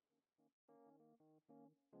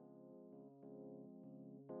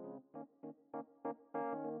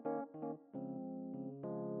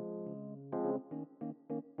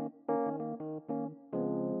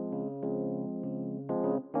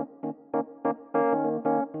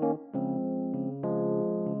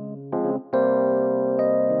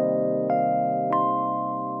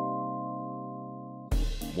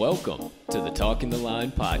Welcome to the Talking the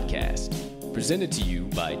Line podcast, presented to you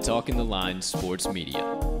by Talking the Line Sports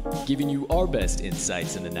Media, giving you our best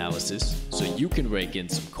insights and analysis so you can rake in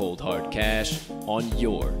some cold hard cash on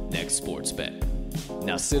your next sports bet.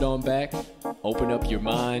 Now sit on back, open up your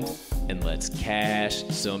mind, and let's cash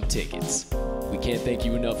some tickets. We can't thank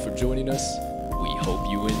you enough for joining us. We hope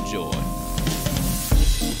you enjoy.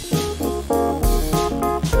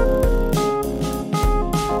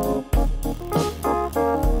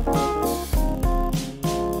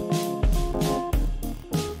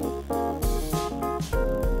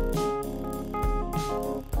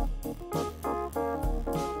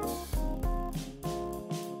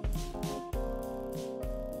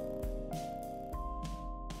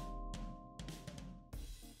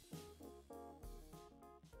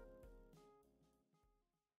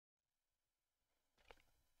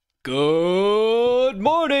 Good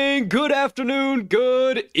morning, good afternoon,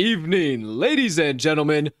 good evening, ladies and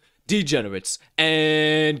gentlemen, degenerates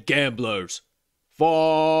and gamblers,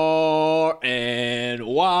 far and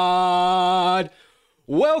wide.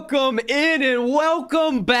 Welcome in and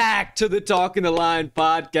welcome back to the Talking the Line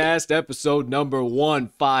podcast, episode number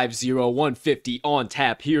 150 on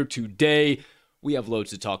tap here today. We have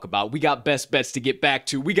loads to talk about. We got best bets to get back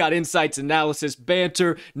to. We got insights, analysis,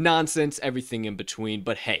 banter, nonsense, everything in between.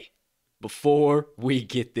 But hey, before we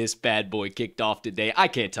get this bad boy kicked off today, I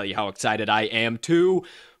can't tell you how excited I am to.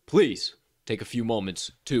 Please take a few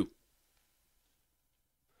moments to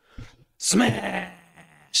smash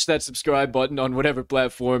that subscribe button on whatever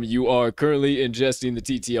platform you are currently ingesting the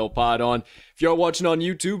TTL pod on. If you're watching on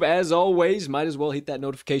YouTube, as always, might as well hit that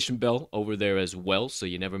notification bell over there as well so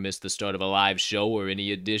you never miss the start of a live show or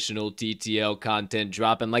any additional TTL content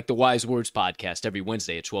dropping like the Wise Words podcast every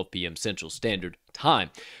Wednesday at 12 p.m. Central Standard Time.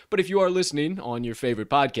 But if you are listening on your favorite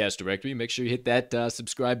podcast directory, make sure you hit that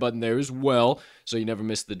subscribe button there as well so you never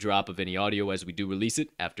miss the drop of any audio as we do release it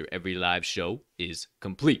after every live show is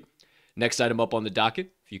complete. Next item up on the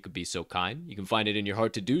docket, if you could be so kind, you can find it in your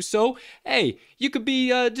heart to do so. Hey, you could be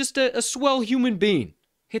just a swell human being.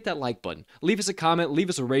 Hit that like button. Leave us a comment, leave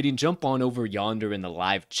us a rating, jump on over yonder in the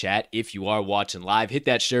live chat if you are watching live. Hit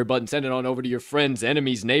that share button, send it on over to your friends,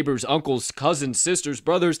 enemies, neighbors, uncles, cousins, sisters,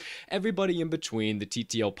 brothers, everybody in between. The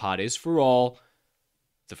TTL pod is for all.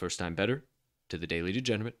 The first time better to the Daily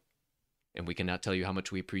Degenerate, and we cannot tell you how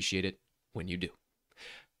much we appreciate it when you do.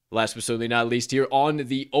 Last but certainly not least, here on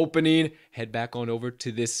the opening, head back on over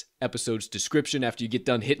to this episode's description after you get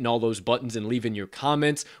done hitting all those buttons and leaving your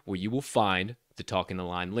comments, where you will find the Talking the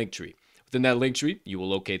Line link tree. Within that link tree, you will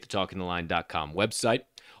locate the TalkingTheLine.com website,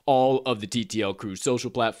 all of the TTL Crew's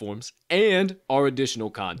social platforms, and our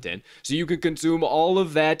additional content, so you can consume all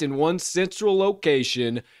of that in one central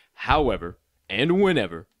location, however and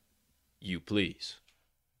whenever you please.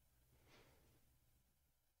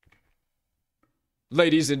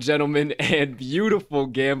 Ladies and gentlemen, and beautiful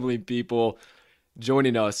gambling people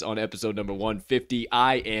joining us on episode number 150,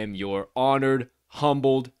 I am your honored,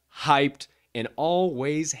 humbled, hyped, and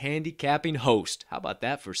always handicapping host. How about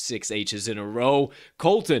that for 6 H's in a row?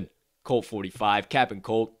 Colton, Colt 45, Cap and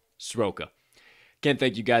Colt, Sroka. Can't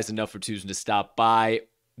thank you guys enough for choosing to stop by.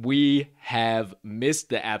 We have missed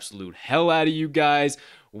the absolute hell out of you guys.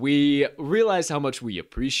 We realize how much we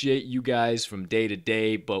appreciate you guys from day to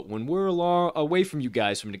day, but when we're away from you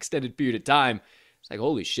guys from an extended period of time, it's like,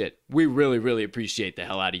 holy shit, we really, really appreciate the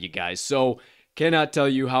hell out of you guys. So, cannot tell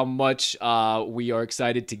you how much we are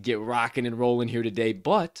excited to get rocking and rolling here today,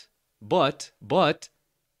 but,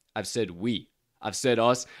 I've said we, I've said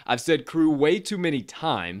us, I've said crew way too many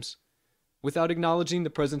times without acknowledging the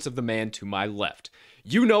presence of the man to my left.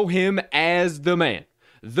 You know him as the man,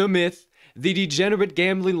 the myth, the degenerate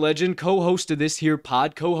gambling legend, co-host of this here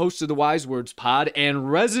pod, co-host of the Wise Words pod, and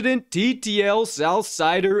resident TTL South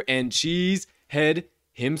Cider and Cheese head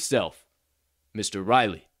himself, Mr.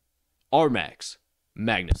 Riley Armax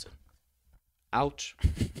Magnuson. Ouch.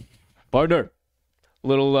 Partner,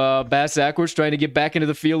 little bass backwards trying to get back into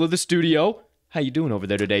the feel of the studio. How you doing over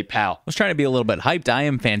there today, pal? I was trying to be a little bit hyped. I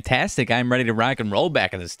am fantastic. I'm ready to rock and roll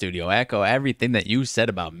back in the studio. Echo everything that you said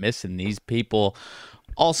about missing these people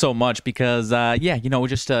all so much because, just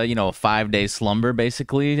a 5-day slumber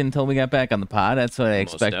basically until we got back on the pod. That's what I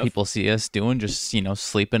expect people see us doing, just,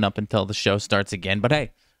 sleeping up until the show starts again. But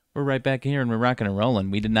hey, we're right back here and we're rocking and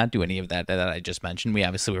rolling. We did not do any of that I just mentioned. We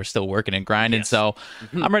were still working and grinding. Yes. So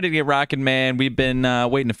I'm ready to get rocking, man. We've been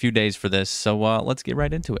waiting a few days for this. So let's get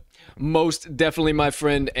right into it. Most definitely, my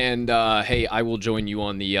friend. And hey, I will join you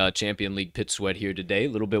on the Champion League pit sweat here today. A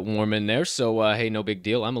little bit warm in there. So hey, no big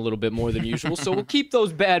deal. I'm a little bit more than usual. So we'll keep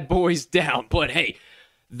those bad boys down. But hey,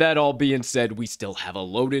 that all being said, we still have a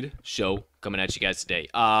loaded show coming at you guys today.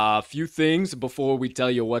 A few things before we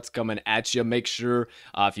tell you what's coming at you. Make sure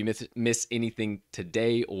if you miss anything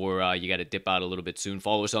today or you got to dip out a little bit soon,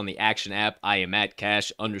 follow us on the Action app. I am at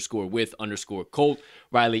Cash_with_Colt.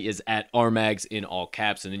 Riley is at Armags in all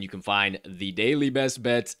caps. And then you can find the daily best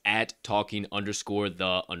bets at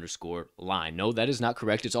talking_the_line. No, that is not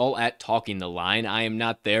correct. It's all at Talking the Line. I am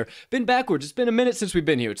not there. Been backwards. It's been a minute since we've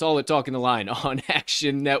been here. It's all at Talking the Line on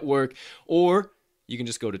Action Network. Or you can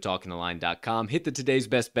just go to talkingtheline.com, hit the Today's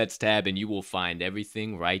Best Bets tab, and you will find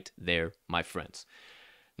everything right there, my friends.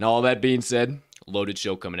 Now, all that being said, loaded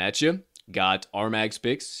show coming at you. Got Armag's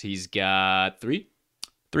picks. He's got three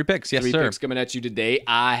picks, yes, three sir. Picks coming at you today.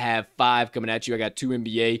 I have 5 coming at you. I got 2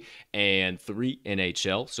 NBA and 3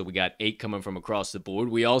 NHL. So we got 8 coming from across the board.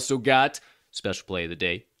 We also got special play of the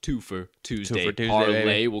day, 2 for Tuesday parlay.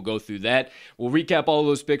 Baby. We'll go through that. We'll recap all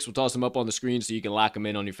those picks. We'll toss them up on the screen so you can lock them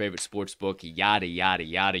in on your favorite sports book. Yada, yada,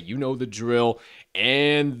 yada. You know the drill.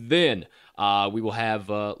 And then we will have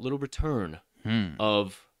a little return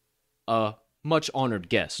of a much honored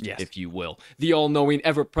guest, if you will. The all-knowing,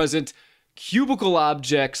 ever-present Cubicle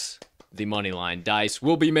Objects, the Moneyline Dice,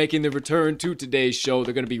 will be making the return to today's show.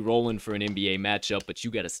 They're going to be rolling for an NBA matchup, but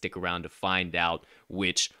you got to stick around to find out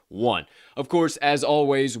which one. Of course, as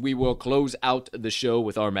always, we will close out the show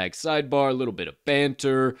with our Mag Sidebar, a little bit of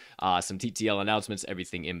banter, some TTL announcements,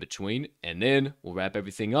 everything in between, and then we'll wrap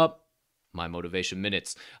everything up. My motivation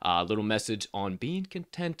minutes. A little message on being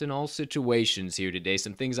content in all situations here today.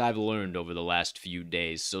 Some things I've learned over the last few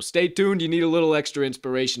days. So stay tuned. You need a little extra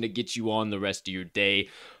inspiration to get you on the rest of your day.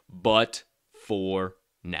 But for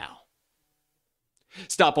now,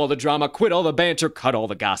 stop all the drama, quit all the banter, cut all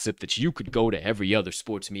the gossip that you could go to every other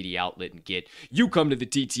sports media outlet and get. You come to the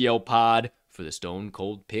TTL pod for the stone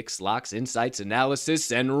cold picks, locks, insights, analysis,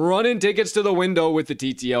 and running tickets to the window with the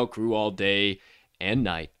TTL crew all day and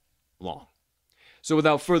night long. So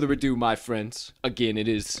without further ado, my friends, again, it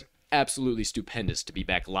is absolutely stupendous to be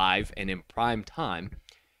back live and in prime time.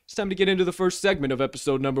 It's time to get into the first segment of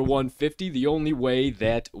episode number 150, the only way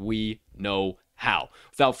that we know how.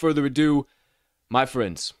 Without further ado, my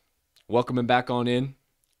friends, welcome him back on in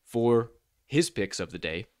for his picks of the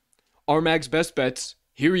day. Armag's Best Bets.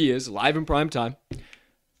 Here he is, live in prime time.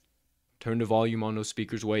 Turn the volume on those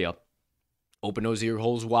speakers way up. Open those ear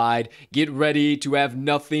holes wide. Get ready to have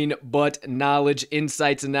nothing but knowledge,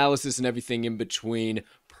 insights, analysis, and everything in between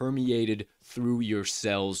permeated through your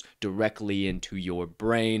cells directly into your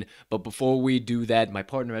brain. But before we do that, my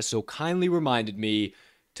partner has so kindly reminded me,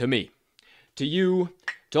 to you,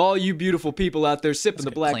 to all you beautiful people out there sipping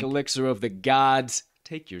the black elixir of the gods,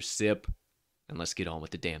 take your sip and let's get on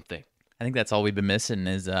with the damn thing. I think that's all we've been missing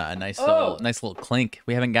is a nice little clink.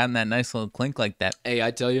 We haven't gotten that nice little clink like that. Hey,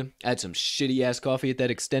 I tell you, I had some shitty ass coffee at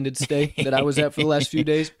that extended stay that I was at for the last few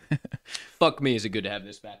days. Fuck me, is it good to have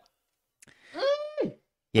this back?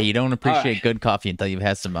 Yeah, you don't appreciate good coffee until you've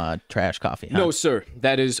had some trash coffee. Huh? No, sir.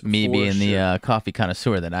 That is me for being sure. the coffee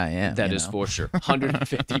connoisseur that I am. That is for sure.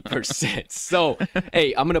 150%. So,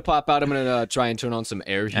 hey, I'm going to pop out. I'm going to try and turn on some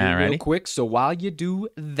air here real quick. So while you do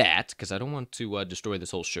that, because I don't want to destroy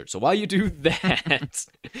this whole shirt. So while you do that,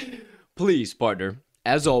 please, partner,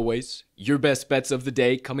 as always, your best bets of the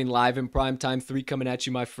day coming live in primetime 3 coming at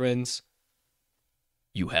you, my friends.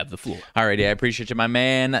 You have the floor. Alrighty, I appreciate you, my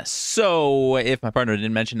man. So, if my partner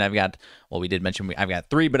didn't mention, I've got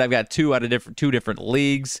 3, but I've got 2 out of 2 different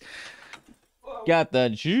leagues. Got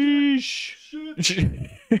the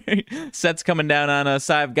sets coming down on us.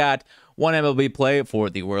 I've got 1 MLB play for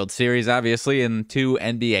the World Series, obviously, and 2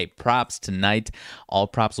 NBA props tonight. All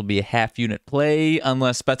props will be a half-unit play,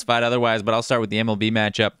 unless specified otherwise, but I'll start with the MLB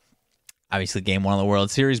matchup. Obviously, game 1 of the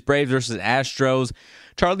World Series, Braves versus Astros.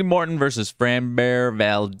 Charlie Morton versus Framber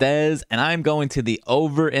Valdez, and I'm going to the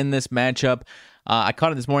over in this matchup. I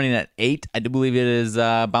caught it this morning at 8. I do believe it is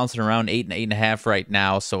bouncing around 8 and 8.5 right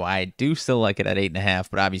now, so I do still like it at 8.5,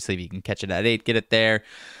 but obviously if you can catch it at 8, get it there.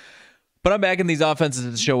 But I'm backing these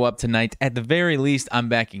offenses to show up tonight. At the very least, I'm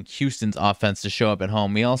backing Houston's offense to show up at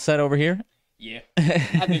home. We all set over here? Yeah,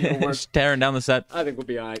 I think it'll work. Just tearing down the set. I think we'll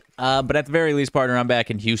be all right. But at the very least, partner, I'm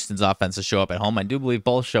backing Houston's offense to show up at home. I do believe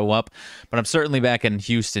both show up, but I'm certainly backing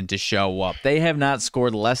Houston to show up. They have not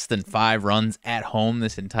scored less than 5 runs at home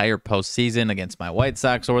this entire postseason against my White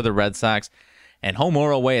Sox or the Red Sox. And home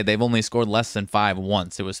or away, they've only scored less than 5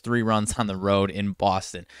 once. It was 3 runs on the road in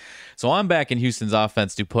Boston. So I'm backing Houston's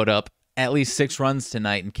offense to put up at least 6 runs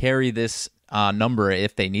tonight and carry this number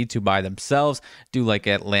if they need to by themselves. Do like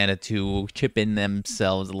Atlanta to chip in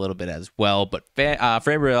themselves a little bit as well. But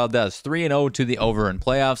Framber does 3-0 to the over in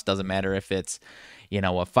playoffs. Doesn't matter if it's a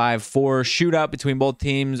 5-4 shootout between both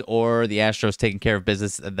teams or the Astros taking care of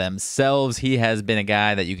business themselves. He has been a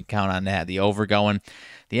guy that you can count on to have the over going.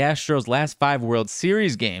 The Astros' last 5 World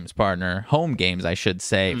Series games, partner, home games, I should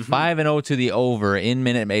say, 5-0 to the over in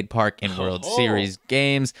Minute Maid Park in World Series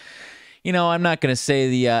games. I'm not going to say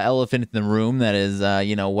the elephant in the room that is,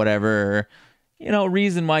 whatever,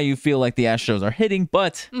 reason why you feel like the Astros are hitting,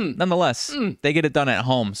 but nonetheless, they get it done at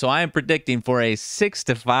home. So I am predicting for a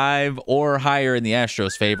 6-5 or higher in the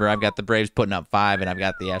Astros' favor. I've got the Braves putting up 5, and I've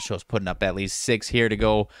got the Astros putting up at least 6 here to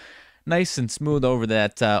go nice and smooth over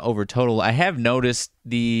that over total. I have noticed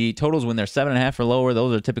the totals when they're 7.5 or lower,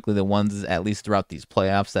 those are typically the ones, at least throughout these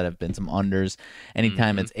playoffs, that have been some unders.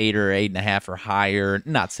 Anytime it's 8 or 8.5 or higher,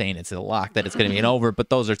 not saying it's a lock that it's going to be an over, but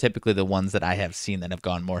those are typically the ones that I have seen that have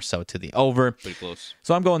gone more so to the over. Pretty close.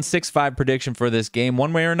 So I'm going 6-5 prediction for this game,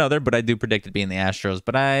 one way or another, but I do predict it being the Astros.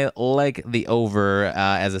 But I like the over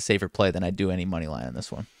as a safer play than I do any money line on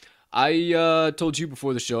this one. I told you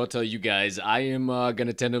before the show, I'll tell you guys, I am going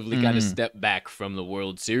to tentatively kind of step back from the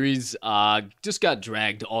World Series. Just got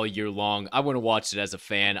dragged all year long. I want to watch it as a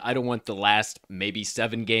fan. I don't want the last maybe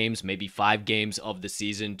 7 games, maybe 5 games of the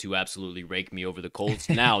season to absolutely rake me over the coals.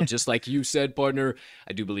 Now, just like you said, partner,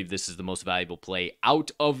 I do believe this is the most valuable play out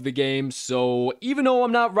of the game. So even though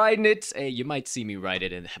I'm not riding it, hey, you might see me ride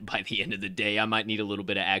it, and by the end of the day, I might need a little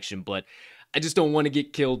bit of action, but I just don't want to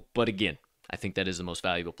get killed. But again, I think that is the most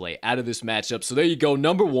valuable play out of this matchup. So there you go.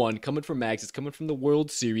 Number 1, coming from Max. It's coming from the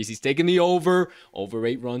World Series. He's taking the over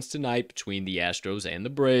 8 runs tonight between the Astros and the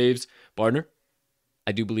Braves. Partner,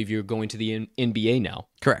 I do believe you're going to the NBA now.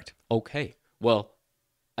 Correct. Okay. Well,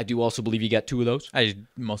 I do also believe you got 2 of those. I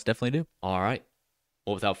most definitely do. All right.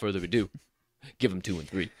 Well, without further ado, give them 2 and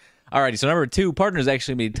 3. Alrighty, so number 2, partner's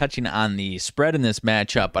actually going to be touching on the spread in this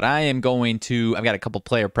matchup, but I've got a couple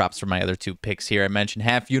player props for my other 2 picks here. I mentioned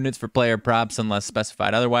half units for player props unless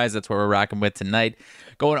specified otherwise. That's what we're rocking with tonight.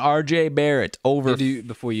 Going RJ Barrett over.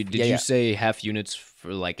 Did you say half units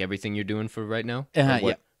for like everything you're doing for right now?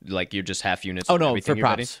 Yeah. Like you're just half units Oh, for no, everything for you're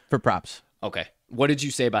props. betting? For props. Okay. What did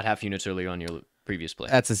you say about half units earlier on your previous play?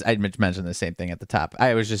 I mentioned the same thing at the top.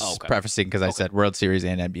 I was just prefacing because I said World Series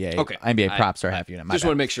and NBA. Okay. NBA props are half unit. Just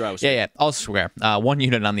want to make sure I was. Yeah. I'll swear. 1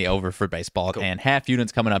 unit on the over for baseball and half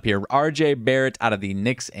units coming up here. RJ Barrett out of the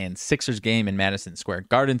Knicks and Sixers game in Madison Square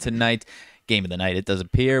Garden tonight. Game of the night, it does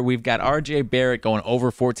appear. We've got RJ Barrett going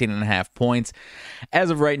over 14.5 points. As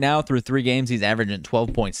of right now, through 3 games, he's averaging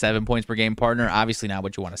 12.7 points per game, partner. Obviously not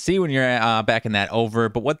what you want to see when you're back in that over,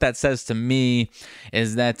 but what that says to me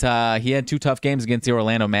is that he had 2 tough games against the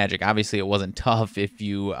Orlando Magic. Obviously, it wasn't tough if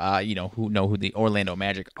you who the Orlando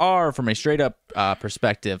Magic are from a straight-up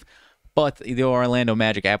perspective. But the Orlando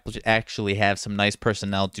Magic actually have some nice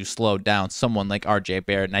personnel to slow down someone like RJ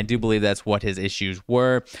Barrett, and I do believe that's what his issues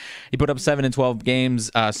were. He put up 7 and 12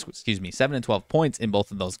 points in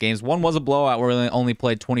both of those games. One was a blowout where he only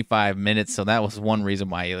played 25 minutes, so that was one reason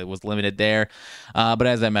why it was limited there. But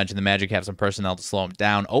as I mentioned, the Magic have some personnel to slow him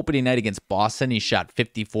down. Opening night against Boston, he shot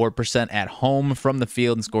 54% at home from the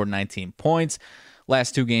field and scored 19 points.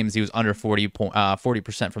 Last 2 games, he was under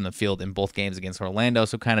 40% from the field in both games against Orlando,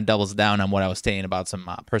 so kind of doubles down on what I was saying about some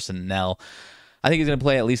personnel. I think he's going to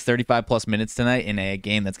play at least 35-plus minutes tonight in a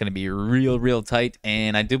game that's going to be real tight,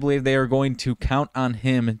 and I do believe they are going to count on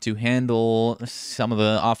him to handle some of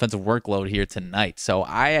the offensive workload here tonight. So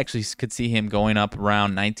I actually could see him going up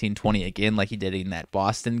around 19-20 again like he did in that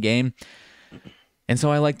Boston game. And so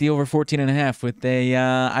I like the over 14.5 with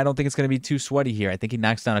I don't think it's going to be too sweaty here. I think he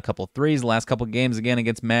knocks down a couple threes. The last couple games, again,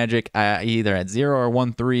 against Magic, he either had 0 or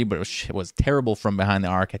 1 3, but it was terrible from behind the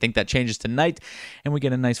arc. I think that changes tonight, and we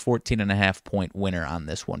get a nice 14.5 point winner on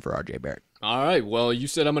this one for RJ Barrett. All right, well, you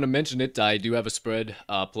said I'm going to mention it. I do have a spread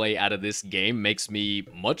play out of this game. Makes me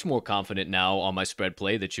much more confident now on my spread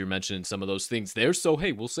play that you're mentioning some of those things there. So,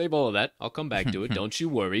 hey, we'll save all of that. I'll come back to it. Don't you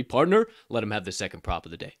worry. Partner, let him have the second prop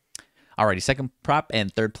of the day. Alrighty, second prop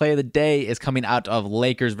and third play of the day is coming out of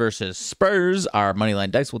Lakers versus Spurs. Our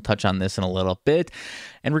Moneyline Dice will touch on this in a little bit.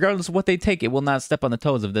 And regardless of what they take, it will not step on the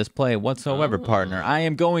toes of this play whatsoever, partner. I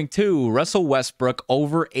am going to Russell Westbrook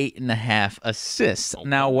over 8.5 assists.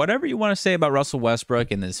 Now, whatever you want to say about Russell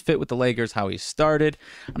Westbrook and his fit with the Lakers, how he started,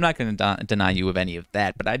 I'm not going to deny you of any of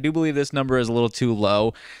that. But I do believe this number is a little too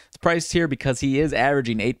low. It's priced here because he is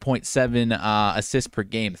averaging 8.7 assists per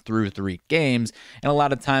game through 3 games. And a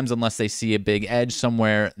lot of times, unless they see a big edge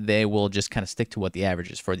somewhere, they will just kind of stick to what the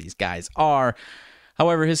averages for these guys are.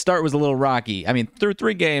 However, his start was a little rocky. I mean, through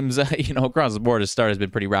 3 games, across the board, his start has been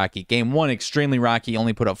pretty rocky. Game 1, extremely rocky,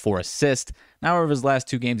 only put up 4 assists. Now, over his last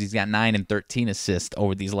 2 games, he's got 9 and 13 assists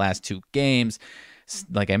over these last 2 games.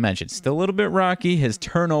 like I mentioned, still a little bit rocky. His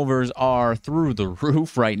turnovers are through the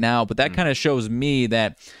roof right now, but that kind of shows me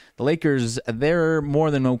that the Lakers, they're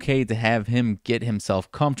more than okay to have him get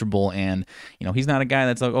himself comfortable. And, he's not a guy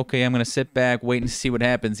that's like, okay, I'm going to sit back, wait and see what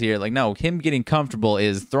happens here. Like, no, him getting comfortable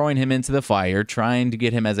is throwing him into the fire, trying to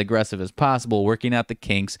get him as aggressive as possible, working out the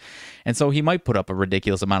kinks. And so he might put up a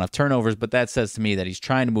ridiculous amount of turnovers, but that says to me that he's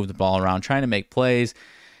trying to move the ball around, trying to make plays.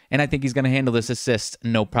 And I think he's going to handle this assist,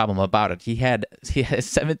 no problem about it. He had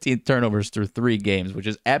 17 turnovers through 3 games, which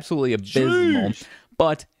is absolutely abysmal. Jeez.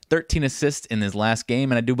 But 13 assists in his last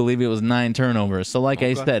game, and I do believe it was 9 turnovers. So like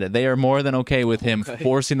I said, they are more than okay with him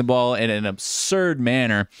forcing the ball in an absurd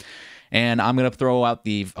manner. And I'm going to throw out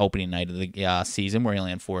the opening night of the season where he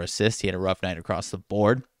only had 4 assists. He had a rough night across the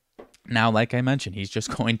board. Now, like I mentioned, he's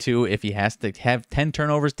just going to, if he has to have 10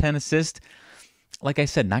 turnovers, 10 assists, like I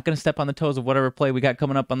said, not going to step on the toes of whatever play we got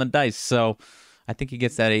coming up on the dice. So I think he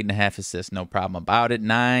gets that 8.5 assists, no problem about it.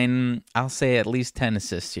 9, I'll say at least 10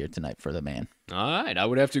 assists here tonight for the man. All right, I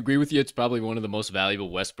would have to agree with you. It's probably one of the most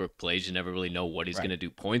valuable Westbrook plays. You never really know what he's going to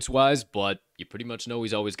do points-wise, but you pretty much know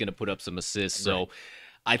he's always going to put up some assists. So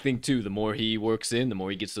I think, too, the more he works in, the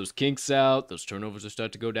more he gets those kinks out, those turnovers will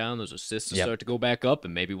start to go down, those assists will start to go back up,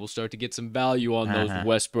 and maybe we'll start to get some value on those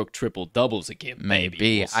Westbrook triple-doubles again.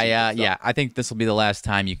 Maybe. We'll I think this will be the last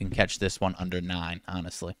time you can catch this one under 9,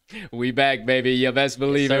 honestly. We back, baby. You best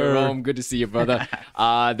believe it, Rome. Good to see you, brother.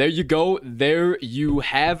 There you go. There you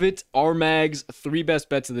have it. Armag's 3 best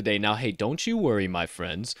bets of the day. Now, hey, don't you worry, my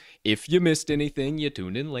friends. If you missed anything, you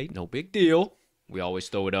tuned in late, no big deal. We always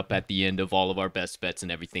throw it up at the end of all of our best bets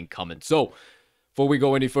and everything coming. So, before we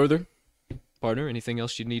go any further, partner, anything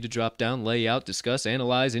else you need to drop down, lay out, discuss,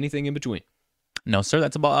 analyze, anything in between? No, sir.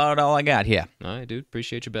 That's about all I got here. All right, dude.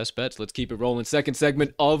 Appreciate your best bets. Let's keep it rolling. Second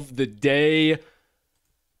segment of the day.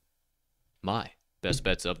 My best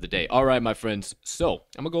bets of the day. All right, my friends. So,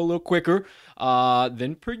 I'm going to go a little quicker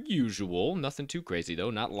than per usual. Nothing too crazy,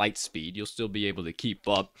 though. Not light speed. You'll still be able to keep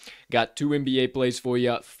up. Got 2 NBA plays for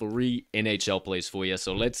you, 3 NHL plays for you.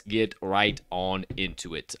 So, let's get right on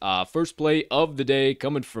into it. First play of the day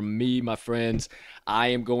coming from me, my friends. I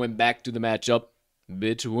am going back to the matchup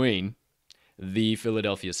between the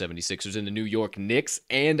Philadelphia 76ers and the New York Knicks.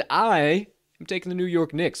 And I am taking the New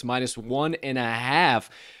York Knicks -1.5.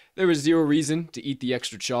 There is zero reason to eat the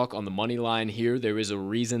extra chalk on the money line here. There is a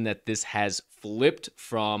reason that this has flipped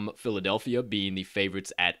from Philadelphia being the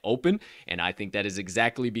favorites at open, and I think that is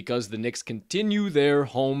exactly because the Knicks continue their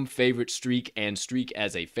home favorite streak and streak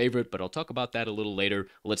as a favorite, but I'll talk about that a little later.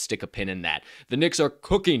 Let's stick a pin in that. The Knicks are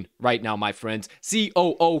cooking right now, my friends.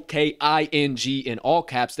 COOKING in all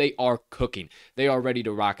caps. They are cooking. They are ready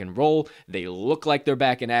to rock and roll. They look like they're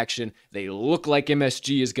back in action. They look like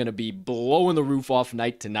MSG is going to be blowing the roof off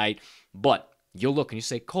night to night. But you'll look and you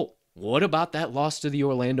say, Colt, what about that loss to the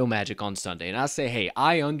Orlando Magic on Sunday? And I say, hey,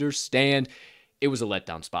 I understand it was a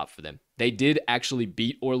letdown spot for them. They did actually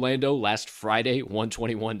beat Orlando last Friday,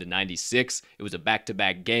 121-96. It was a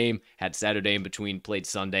back-to-back game, had Saturday in between, played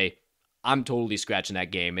Sunday. I'm totally scratching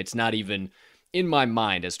that game. It's not even in my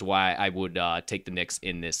mind as to why I would take the Knicks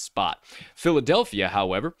in this spot. Philadelphia,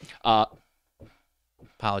 however,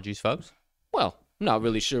 Apologies, folks. well, I'm not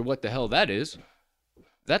really sure what the hell that is.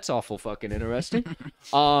 That's awful fucking interesting.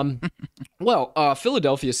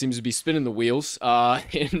 Philadelphia seems to be spinning the wheels.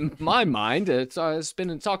 In my mind, it's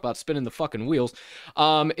talk about spinning the fucking wheels.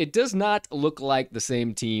 It does not look like the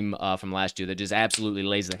same team from last year that just absolutely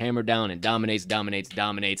lays the hammer down and dominates.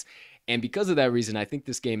 And because of that reason, I think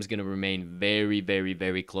this game is going to remain very, very,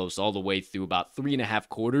 very close all the way through about 3.5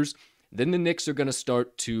 quarters. Then the Knicks are going to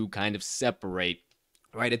start to kind of separate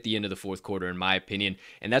right at the end of the fourth quarter, in my opinion,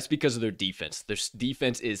 and that's because of their defense. Their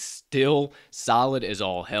defense is still solid as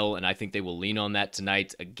all hell, and I think they will lean on that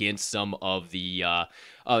tonight against some of the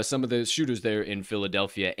shooters there in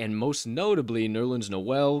Philadelphia, and most notably, Nerlens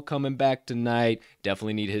Noel coming back tonight.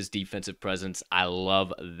 Definitely need his defensive presence. I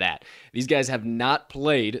love that. These guys have not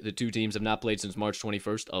played, the two teams have not played since March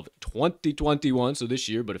 21st of 2021, so this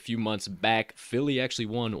year, but a few months back, Philly actually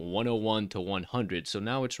won 101-100, so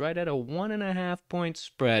now it's right at a 1.5 point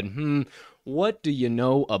spread. What do you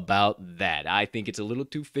know about that? I think it's a little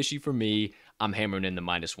too fishy for me. I'm hammering in the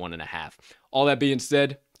 -1.5. All that being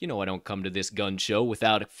said, you know I don't come to this gun show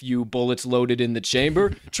without a few bullets loaded in the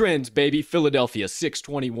chamber. Trends, baby. Philadelphia,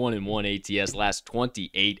 6-21-1 ATS, last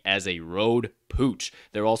 28 as a road pooch.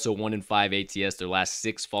 They're also 1-5 ATS, their last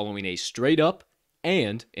 6 following a straight up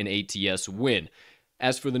and an ATS win.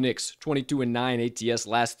 As for the Knicks, 22-9 ATS,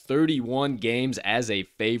 last 31 games as a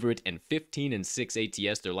favorite, and 15-6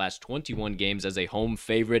 ATS, their last 21 games as a home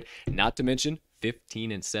favorite. Not to mention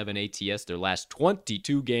 15-7 ATS their last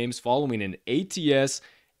 22 games following an ATS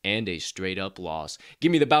and a straight-up loss.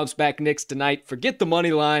 Give me the bounce-back Knicks tonight. Forget the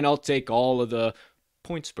money line. I'll take all of the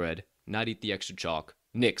point spread, not eat the extra chalk.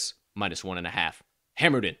 Knicks, -1.5.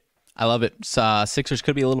 Hammered in. I love it. Sixers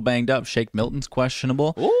could be a little banged up. Shake Milton's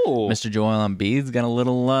questionable. Ooh. Mr. Joel Embiid's got a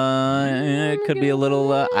little, it could be a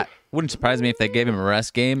little, wouldn't surprise me if they gave him a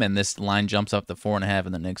rest game and this line jumps up to 4.5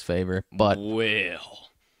 in the Knicks' favor. But well,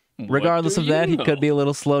 regardless of that, he know? could be a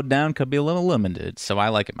little slowed down, could be a little limited. So I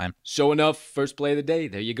like it, man. Showing up, first play of the day.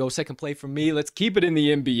 There you go, second play from me. Let's keep it in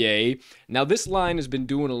the NBA. Now, this line has been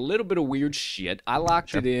doing a little bit of weird shit. I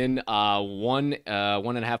locked it in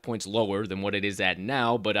 1.5 points lower than what it is at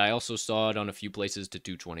now, but I also saw it on a few places to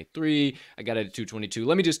 223. I got it at 222.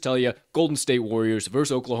 Let me just tell you, Golden State Warriors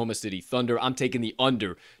versus Oklahoma City Thunder. I'm taking the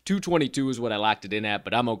under. 222 is what I locked it in at,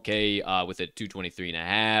 but I'm okay with it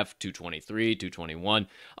 223.5, 223, 221.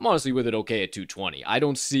 I'm honestly with it okay at 220. I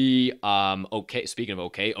don't see speaking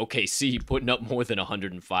of OKC putting up more than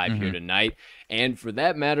 105 here tonight. And for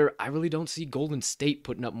that matter, I really don't see Golden State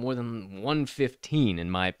putting up more than 115 in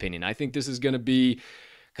my opinion. I think this is going to be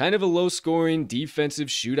kind of a low-scoring defensive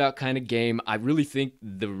shootout kind of game. I really think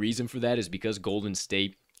the reason for that is because Golden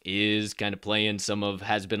State is kind of playing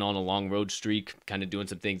has been on a long road streak, kind of doing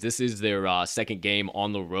some things. This is their second game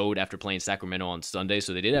on the road after playing Sacramento on Sunday,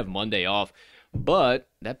 so they did have Monday off. But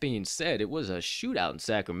that being said, it was a shootout in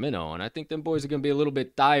Sacramento, and I think them boys are going to be a little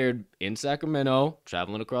bit tired in Sacramento,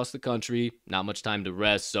 traveling across the country, not much time to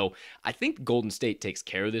rest. So I think Golden State takes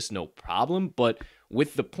care of this no problem, but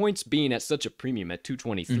with the points being at such a premium at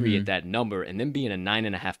 223 at that number and then being a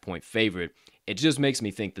 9.5 point favorite, it just makes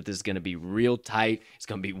me think that this is going to be real tight. It's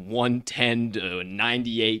going to be 110 to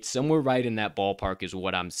 98, somewhere right in that ballpark is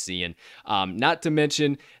what I'm seeing. Not to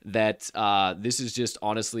mention that this is just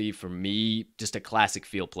honestly, for me, just a classic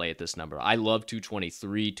field play at this number. I love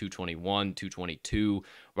 223, 221, 222.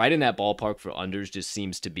 Right in that ballpark for unders just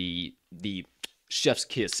seems to be the chef's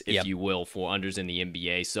kiss, if you will, for unders in the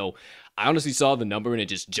NBA. So I honestly saw the number and it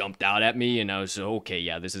just jumped out at me, and I was okay,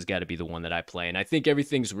 yeah, this has got to be the one that I play. And I think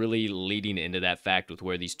everything's really leading into that fact with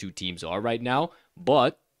where these two teams are right now,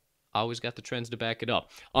 but I always got the trends to back it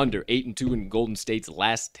up. Under 8-2 in Golden State's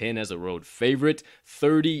last 10 as a road favorite,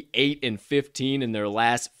 38-15 in their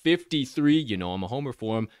last 53. You know I'm a homer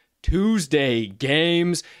for them. Tuesday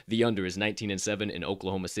games. The under is 19-7 in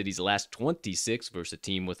Oklahoma City's last 26 versus a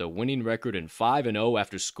team with a winning record and 5-0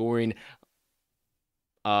 after scoring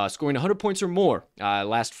 100 points or more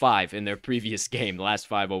last 5 in their previous game, the last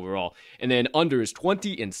 5 overall. And then under is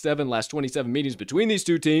 20-7 last 27 meetings between these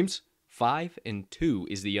two teams. 5-2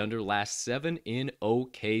 is the under last 7 in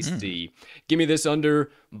OKC. Give me this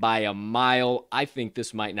under by a mile. I think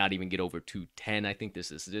this might not even get over 210. I think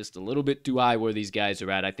this is just a little bit too high where these guys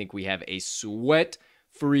are at. I think we have a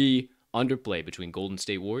sweat-free underplay between Golden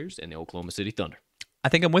State Warriors and the Oklahoma City Thunder. I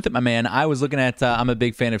think I'm with it, my man. I was looking at, I'm a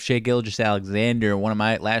big fan of Shai Gilgeous-Alexander.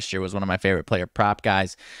 Last year was one of my favorite player prop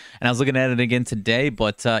guys. And I was looking at it again today,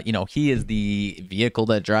 but, he is the vehicle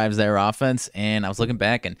that drives their offense. And I was looking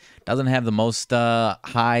back and doesn't have the most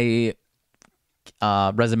high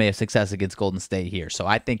resume of success against Golden State here. So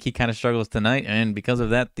I think he kind of struggles tonight, and because of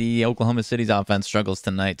that, the Oklahoma City's offense struggles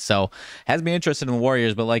tonight. So has me interested in the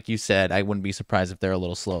Warriors, but like you said, I wouldn't be surprised if they're a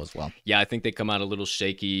little slow as well. Yeah, I think they come out a little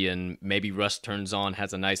shaky, and maybe Russ turns on,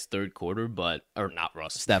 has a nice third quarter, or not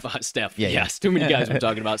Russ, Steph. Steph, yes, too many guys we're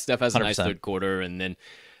talking about. Steph has a 100%. Nice third quarter, and then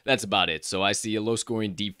that's about it. So I see a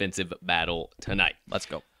low-scoring defensive battle tonight. Let's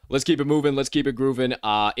go. Let's keep it moving. Let's keep it grooving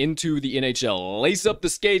into the NHL. Lace up the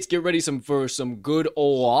skates. Get ready for some good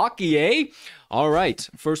old hockey, eh? All right.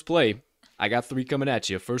 First play. I got 3 coming at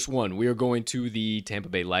you. First one, we are going to the Tampa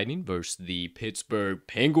Bay Lightning versus the Pittsburgh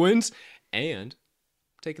Penguins. And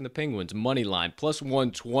taking the Penguins money line plus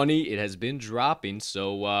 120. It has been dropping,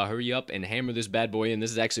 so hurry up and hammer this bad boy in.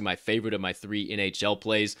 This is actually my favorite of my 3 NHL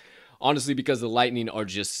plays. Honestly, because the Lightning are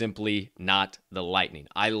just simply not the Lightning.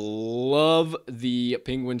 I love the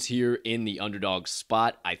Penguins here in the underdog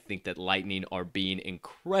spot. I think that Lightning are being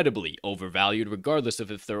incredibly overvalued, regardless of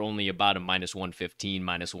if they're only about a -115,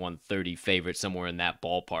 -130 favorite, somewhere in that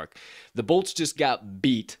ballpark. The Bolts just got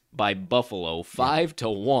beat by Buffalo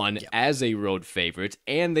 5-1 as a road favorite,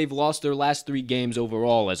 and they've lost their last 3 games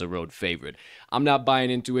overall as a road favorite. I'm not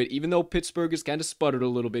buying into it, even though Pittsburgh has kind of sputtered a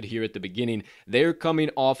little bit here at the beginning. They're coming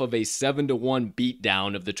off of a 7-1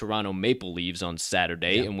 beatdown of the Toronto Maple Leafs on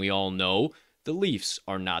Saturday, and we all know the Leafs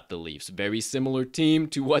are not the Leafs. Very similar team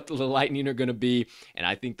to what the Lightning are going to be, and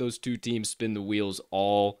I think those two teams spin the wheels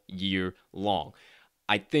all year long.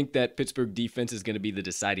 I think that Pittsburgh defense is going to be the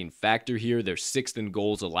deciding factor here. They're 6th in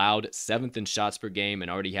goals allowed, 7th in shots per game,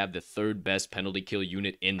 and already have the 3rd best penalty kill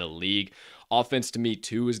unit in the league. Offense, to me,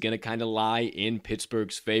 too, is going to kind of lie in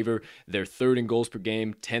Pittsburgh's favor. They're 3rd in goals per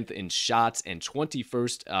game, 10th in shots, and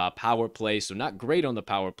 21st power play. So not great on the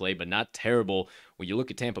power play, but not terrible. When you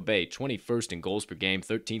look at Tampa Bay, 21st in goals per game,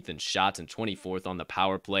 13th in shots, and 24th on the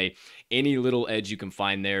power play. Any little edge you can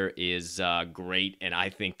find there is great, and I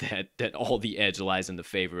think that all the edge lies in the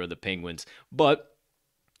favor of the Penguins. But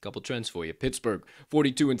couple trends for you. Pittsburgh,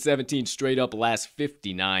 42-17 straight up last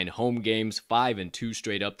 59 home games, 5-2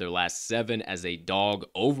 straight up their last 7 as a dog.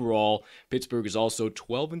 Overall, Pittsburgh is also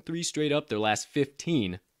 12-3 straight up their last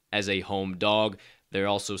 15 as a home dog. They're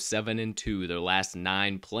also 7-2 their last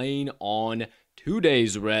 9 playing on 2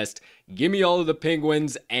 days rest. Give me all of the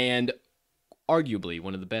Penguins and arguably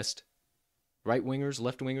one of the best right wingers,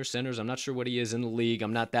 left wingers, centers. I'm not sure what he is in the league.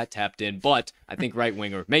 I'm not that tapped in, but I think right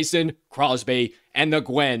winger. Mason, Crosby, and the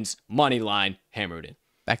Gwens, money line, hammered in.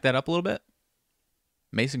 Back that up a little bit.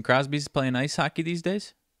 Mason Crosby's playing ice hockey these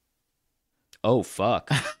days? Oh,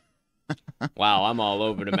 fuck. Wow, I'm all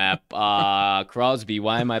over the map. Crosby,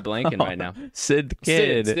 why am I blanking right now? Sid the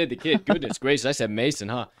Kid. Sid the Kid. Goodness gracious, I said Mason,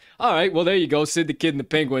 huh? All right, well, there you go. Sid the Kid and the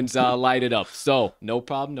Penguins light it up. So, no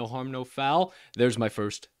problem, no harm, no foul. There's my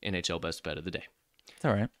first NHL best bet of the day. It's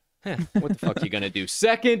all right. What the fuck you going to do?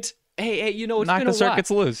 Second, hey, you know, it's Knock been the a circuits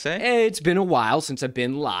while. loose, eh? Hey, it's been a while since I've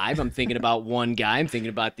been live. I'm thinking about one guy. I'm thinking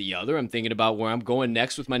about the other. I'm thinking about where I'm going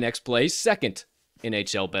next with my next play. Second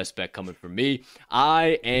NHL best bet coming from me.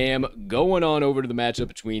 I am going on over to the matchup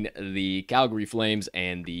between the Calgary Flames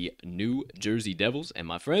and the New Jersey Devils. And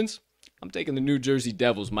my friends, I'm taking the New Jersey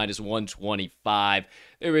Devils minus 125.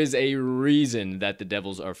 There is a reason that the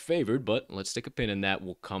Devils are favored, but let's stick a pin in that.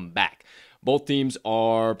 We'll come back. Both teams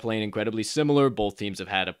are playing incredibly similar. Both teams have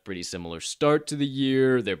had a pretty similar start to the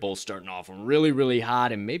year. They're both starting off really, really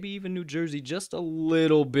hot, and maybe even New Jersey just a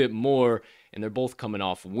little bit more, and they're both coming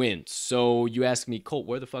off wins. So you ask me, Colt,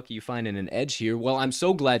 where the fuck are you finding an edge here? Well, I'm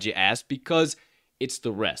so glad you asked, because it's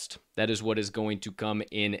the rest. That is what is going to come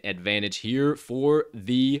in advantage here for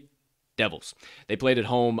the Devils. They played at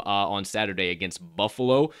home on Saturday against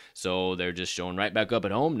Buffalo, so they're just showing right back up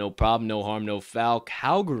at home. No problem, no harm, no foul.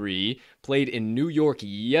 Calgary played in New York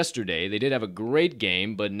yesterday. They did have a great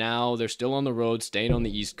game, but now they're still on the road, staying on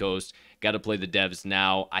the East Coast. Got to play the Devs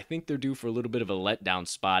now. I think they're due for a little bit of a letdown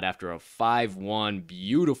spot after a 5-1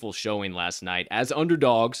 beautiful showing last night as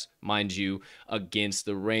underdogs, mind you, against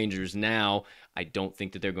the Rangers. Now, I don't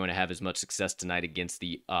think that they're going to have as much success tonight against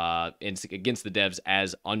the Devs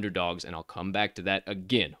as underdogs, and I'll come back to that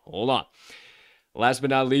again. Hold on. Last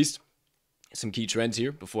but not least, some key trends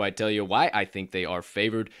here before I tell you why I think they are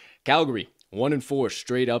favored. Calgary, 1-4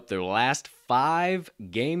 straight up their last 5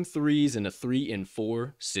 game threes in a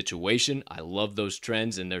 3-4 situation. I love those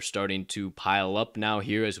trends, and they're starting to pile up now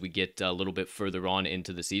here as we get a little bit further on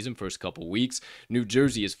into the season, first couple weeks. New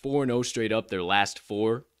Jersey is 4-0 straight up their last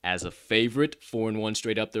 4 as a favorite, 4-1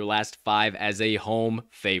 straight up their last 5 as a home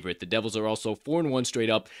favorite. The Devils are also 4-1 straight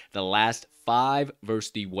up the last 5 versus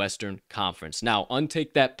the Western Conference. Now,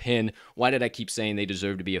 untake that pin. Why did I keep saying they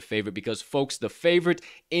deserve to be a favorite? Because, folks, the favorite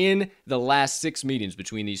in the last 6 meetings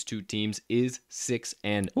between these two teams is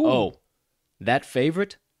 6-0. That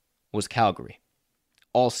favorite was Calgary.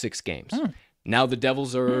 All 6 games. Now the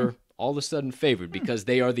Devils are all of a sudden favored because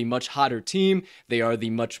they are the much hotter team, they are the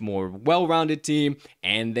much more well-rounded team,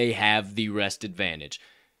 and they have the rest advantage.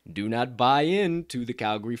 Do not buy into the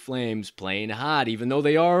Calgary Flames playing hot, even though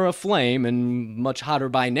they are a flame and much hotter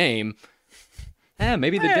by name.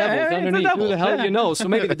 Maybe the Devils underneath, who the hell you know? So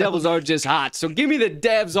maybe the Devils are just hot. So give me the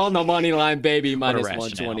Devs on the money line, baby, minus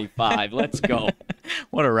 125. Let's go.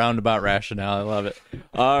 What a roundabout rationale. I love it.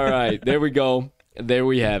 All right, there we go. There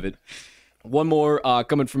we have it. One more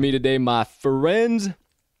coming from me today, my friends.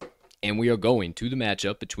 And we are going to the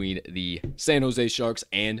matchup between the San Jose Sharks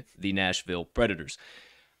and the Nashville Predators.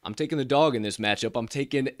 I'm taking the dog in this matchup. I'm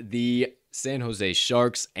taking the San Jose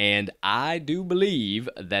Sharks, and I do believe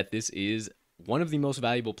that this is one of the most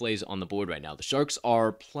valuable plays on the board right now. The Sharks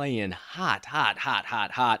are playing hot,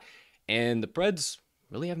 and the Preds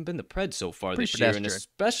really haven't been the Preds so far this year, and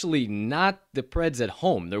especially not the Preds at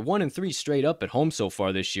home. They're 1-3 straight up at home so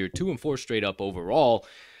far this year, 2-4 straight up overall.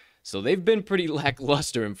 So they've been pretty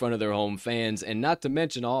lackluster in front of their home fans, and not to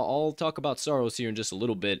mention, I'll talk about Saros here in just a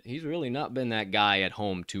little bit. He's really not been that guy at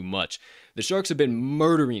home too much. The Sharks have been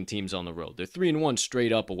murdering teams on the road. They're 3-1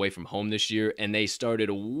 straight up away from home this year, and they started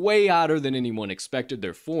way hotter than anyone expected.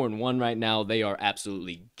 They're 4-1 right now. They are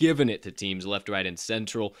absolutely giving it to teams left, right, and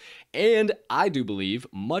central. And I do believe,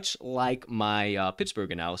 much like my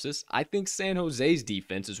Pittsburgh analysis, I think San Jose's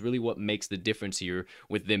defense is really what makes the difference here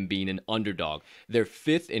with them being an underdog. They're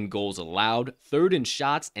 5th in goals allowed, 3rd in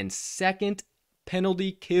shots, and 2nd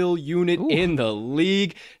penalty kill unit in the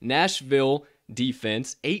league. Nashville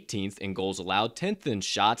defense 18th in goals allowed, 10th in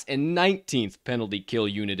shots, and 19th penalty kill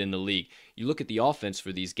unit in the league. You look at the offense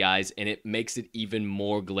for these guys, and it makes it even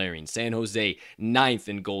more glaring. San Jose 9th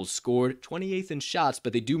in goals scored, 28th in shots,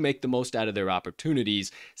 but they do make the most out of their opportunities.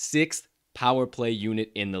 6th power play unit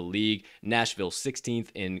in the league. Nashville 16th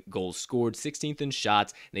in goals scored, 16th in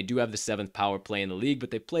shots. They do have the 7th power play in the league,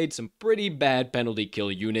 but they played some pretty bad penalty kill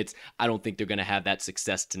units. I don't think they're going to have that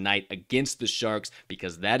success tonight against the Sharks,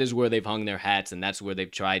 because that is where they've hung their hats, and that's where they've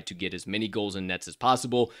tried to get as many goals and nets as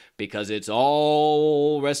possible, because it's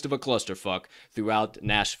all rest of a clusterfuck throughout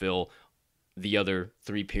Nashville the other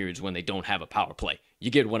 3 periods when they don't have a power play. You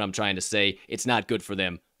get what I'm trying to say. It's not good for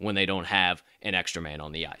them when they don't have an extra man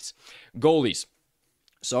on the ice. Goalies.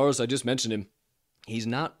 Saros, I just mentioned him. He's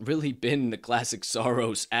not really been the classic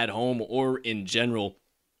Saros at home or in general,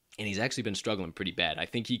 and he's actually been struggling pretty bad. I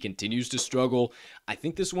think he continues to struggle. I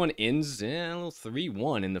think this one ends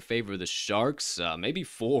 3-1 in the favor of the Sharks, maybe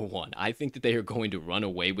 4-1. I think that they are going to run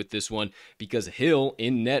away with this one, because Hill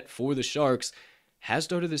in net for the Sharks has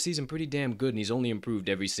started the season pretty damn good, and he's only improved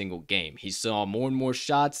every single game. He saw more and more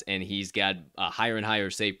shots, and he's got a higher and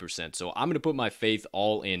higher save percent. So I'm going to put my faith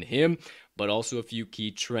all in him, but also a few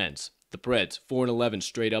key trends. The Preds, 4-11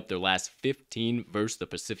 straight up their last 15 versus the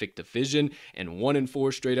Pacific Division, and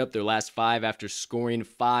 1-4 straight up their last 5 after scoring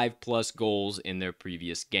 5+ goals in their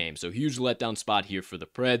previous game. So huge letdown spot here for the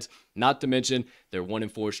Preds. Not to mention, they're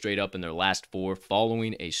 1-4 straight up in their last 4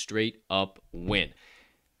 following a straight up win.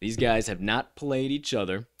 These guys have not played each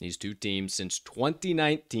other, these two teams, since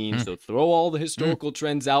 2019, so throw all the historical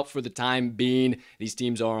trends out for the time being. These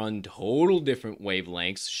teams are on total different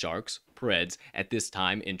wavelengths, Sharks, Preds, at this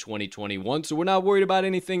time in 2021, so we're not worried about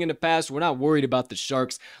anything in the past. We're not worried about the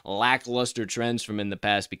Sharks' lackluster trends from in the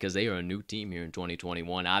past, because they are a new team here in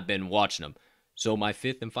 2021. I've been watching them. So my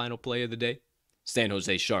 5th and final play of the day, San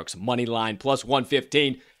Jose Sharks, money line, plus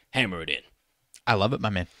 115, hammer it in. I love it, my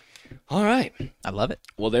man. All right. I love it.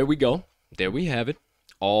 Well, there we go. There we have it.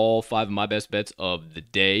 All 5 of my best bets of the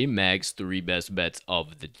day. Mag's 3 best bets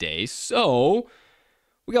of the day. So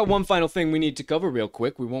we got one final thing we need to cover real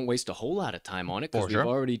quick. We won't waste a whole lot of time on it, because we've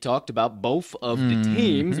already talked about both of the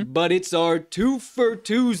teams. But it's our 2 for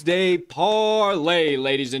Tuesday parlay,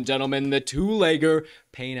 ladies and gentlemen. The 2-legger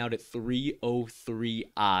paying out at 303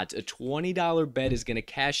 odds. A $20 bet is going to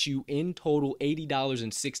cash you in total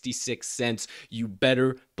 $80.66. You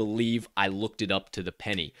better believe I looked it up to the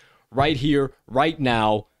penny. Right here, right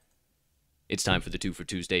now, it's time for the 2 for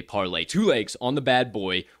Tuesday parlay. 2 legs on the bad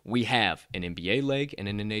boy. We have an NBA leg and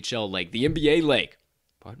an NHL leg. The NBA leg,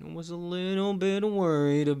 partner was a little bit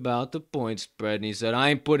worried about the point spread, and he said, I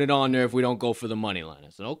ain't putting it on there if we don't go for the money line. I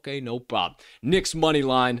said, okay, no problem. Knicks money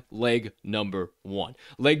line, leg number 1.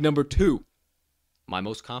 Leg number 2, my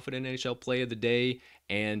most confident NHL play of the day,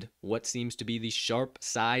 and what seems to be the sharp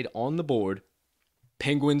side on the board,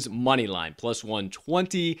 Penguins money line, plus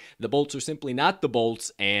 120. The Bolts are simply not the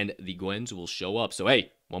Bolts, and the Gwens will show up. So,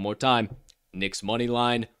 hey, one more time. Knicks money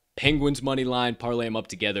line, Penguins money line, parlay them up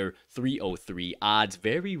together, 303 odds.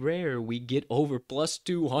 Very rare we get over plus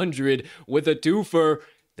 200 with a twofer.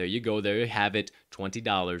 There you go. There you have it.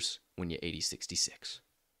 $20 when you're 80.66.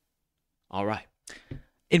 All right.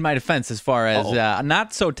 In my defense, as far as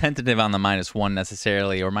not so tentative on the -1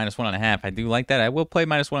 necessarily, or -1.5, I do like that. I will play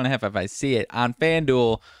 -1.5 if I see it. On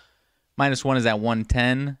FanDuel, -1 is at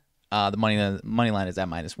 110. The money line is at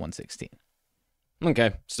 -116.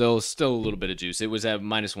 Okay, so still a little bit of juice. It was at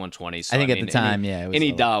 -120. So I think at the time, it was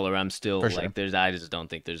any dollar, I'm still like, sure. I just don't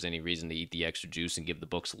think there's any reason to eat the extra juice and give the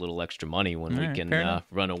books a little extra money when we can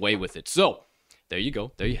run away with it. So there you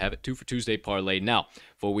go. There you have it. 2 for Tuesday parlay. Now,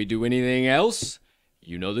 before we do anything else,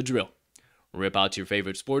 you know the drill. Rip out your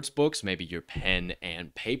favorite sports books, maybe your pen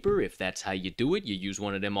and paper. If that's how you do it, you use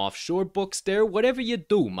one of them offshore books there. Whatever you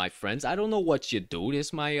do, my friends. I don't know what you do. This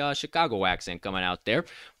is my Chicago accent coming out there.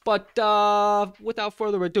 But without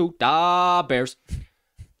further ado, Bears,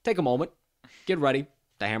 take a moment. Get ready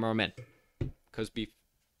to hammer them in. Because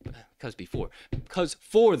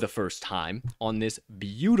for the first time on this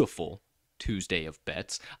beautiful Tuesday of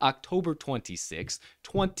Bets, October 26,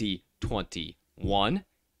 2021,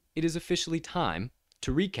 it is officially time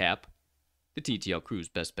to recap the TTL Crew's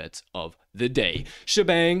best bets of the day.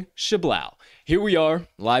 Shebang, shablow. Here we are,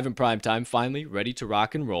 live in prime time, finally ready to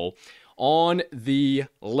rock and roll. On the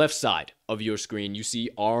left side of your screen, you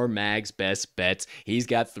see our Mag's best bets. He's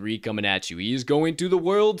got 3 coming at you. He is going to the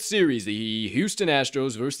World Series, the Houston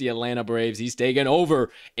Astros versus the Atlanta Braves. He's taken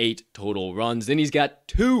over 8 total runs. Then he's got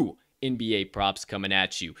 2 NBA props coming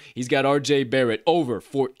at you. He's got RJ Barrett over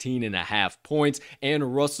 14.5 points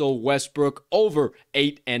and Russell Westbrook over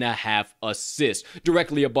 8.5 assists.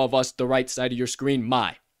 Directly above us, the right side of your screen,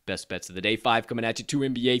 my best bets of the day. 5 coming at you. 2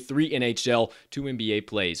 NBA, 3 NHL, 2 NBA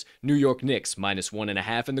plays. New York Knicks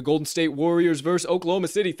 -1.5 and the Golden State Warriors versus Oklahoma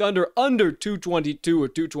City Thunder under 222 or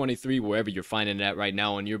 223, wherever you're finding it at right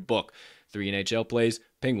now on your book. 3 NHL plays,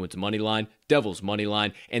 Penguins money line, Devils money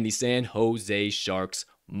line, and the San Jose Sharks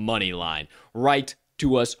money line. Right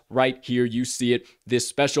to us, right here, you see it. This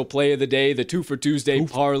special play of the day, the 2 for Tuesday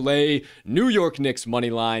parlay, New York Knicks money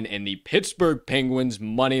line, and the Pittsburgh Penguins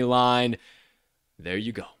money line. There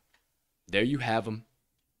you go. There you have them.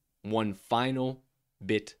 One final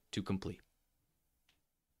bit to complete.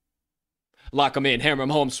 Lock them in, hammer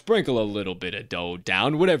them home, sprinkle a little bit of dough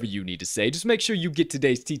down, whatever you need to say. Just make sure you get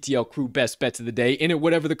today's TTL Crew best bets of the day in it,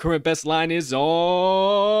 whatever the current best line is on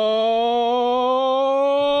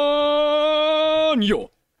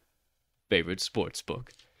your favorite sports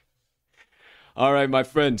book. All right, my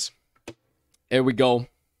friends. There we go.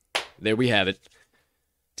 There we have it.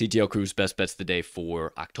 TTL Crew's best bets of the day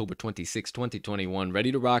for October 26, 2021.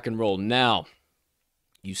 Ready to rock and roll. Now,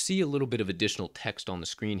 you see a little bit of additional text on the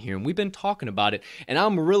screen here, and we've been talking about it, and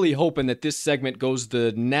I'm really hoping that this segment goes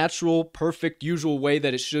the natural, perfect, usual way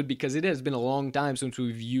that it should, because it has been a long time since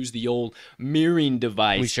we've used the old mirroring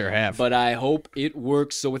device. We sure have. But I hope it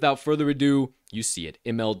works. So without further ado, you see it.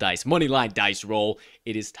 ML Dice, Moneyline Dice Roll.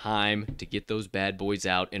 It is time to get those bad boys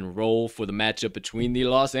out and roll for the matchup between the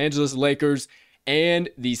Los Angeles Lakers and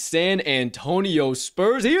the San Antonio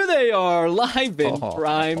Spurs. Here they are, live in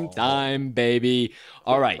prime time, baby.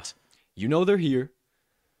 All right. You know they're here.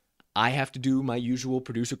 I have to do my usual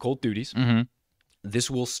producer cold duties. Mm-hmm. This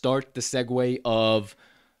will start the segue of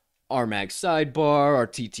our Mag sidebar, our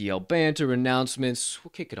TTL banter announcements. We'll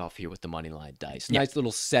kick it off here with the Moneyline Dice. Yep. Nice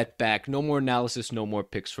little setback. No more analysis, no more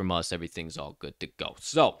picks from us. Everything's all good to go.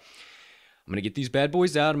 So, I'm going to get these bad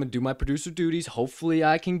boys out. I'm going to do my producer duties. Hopefully,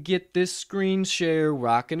 I can get this screen share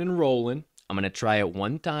rocking and rolling. I'm going to try it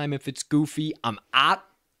one time. If it's goofy, I'm out,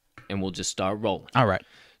 and we'll just start rolling. All right.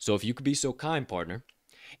 So if you could be so kind, partner,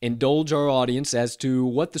 indulge our audience as to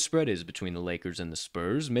what the spread is between the Lakers and the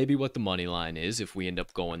Spurs, maybe what the money line is if we end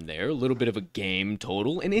up going there, a little bit of a game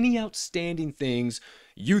total, and any outstanding things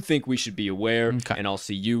you think we should be aware, Okay. and I'll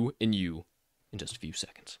see you and you in just a few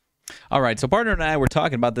seconds. All right, so partner and I were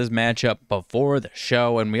talking about this matchup before the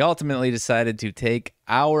show, and we ultimately decided to take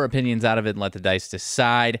our opinions out of it and let the dice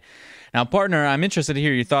decide. Now, partner, I'm interested to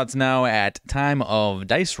hear your thoughts now at time of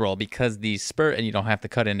dice roll, because the Spurs, and you don't have to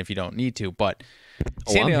cut in if you don't need to, but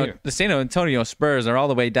the San Antonio Spurs are all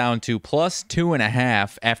the way down to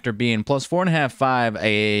 +2.5 after being +4.5, 5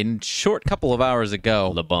 a short couple of hours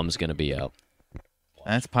ago. The bum's going to be out.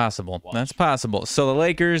 That's possible. That's possible. So the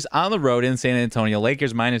Lakers on the road in San Antonio.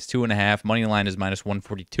 Lakers -2.5. Money line is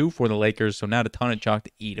 -142 for the Lakers. So not a ton of chalk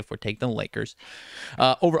to eat if we're taking the Lakers.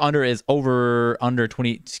 Over under is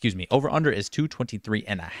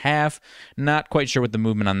 223.5. Not quite sure what the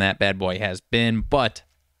movement on that bad boy has been, but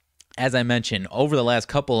as I mentioned, over the last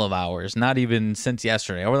couple of hours, not even since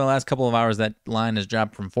yesterday, over the last couple of hours, that line has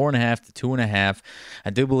dropped from 4.5 to 2.5. I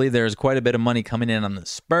do believe there is quite a bit of money coming in on the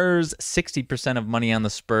Spurs, 60% of money on the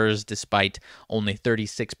Spurs, despite only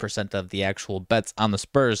 36% of the actual bets on the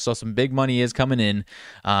Spurs. So some big money is coming in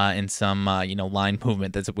some line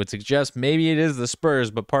movement that would suggest maybe it is the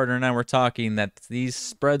Spurs. But partner and I were talking that these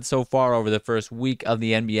spreads so far over the first week of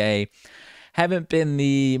the NBA haven't been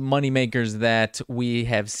the money makers that we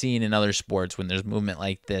have seen in other sports when there's movement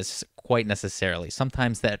like this quite necessarily.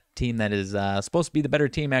 Sometimes that team that is supposed to be the better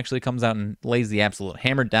team actually comes out and lays the absolute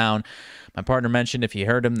hammer down. My partner mentioned, if you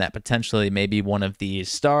heard him, that potentially maybe one of the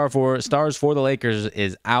stars for the Lakers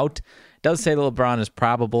is out. It does say that LeBron is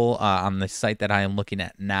probable on the site that I am looking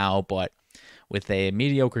at now, but with a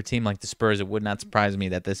mediocre team like the Spurs, it would not surprise me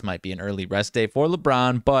that this might be an early rest day for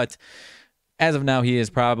LeBron, but as of now, he is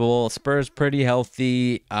probable. Spurs pretty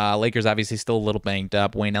healthy. Lakers obviously still a little banged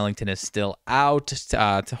up. Wayne Ellington is still out.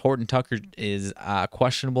 Horton Tucker is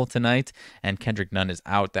questionable tonight, and Kendrick Nunn is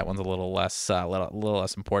out. That one's a little less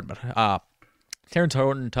important. But Terrence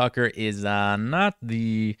Horton Tucker is not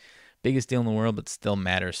the biggest deal in the world, but still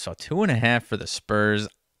matters. So 2.5 for the Spurs.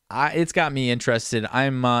 It's got me interested.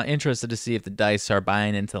 I'm interested to see if the dice are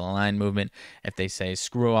buying into the line movement. If they say,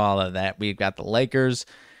 screw all of that, we've got the Lakers.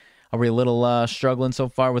 Are we a little struggling so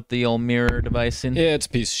far with the old mirror devicing? Yeah, it's a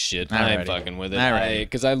piece of shit. I ain't fucking with it.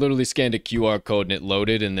 Because I literally scanned a QR code and it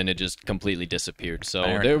loaded, and then it just completely disappeared.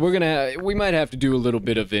 So we might have to do a little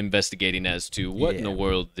bit of investigating as to what in the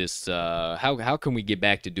world this. How can we get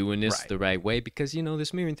back to doing this the right way? Because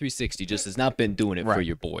this Mirroring 360 just has not been doing it for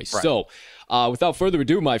your boys. Right. So, without further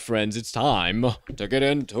ado, my friends, it's time to get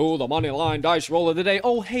into the Moneyline Dice Roll of the day.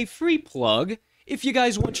 Oh, hey, free plug. If you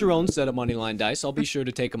guys want your own set of Moneyline dice, I'll be sure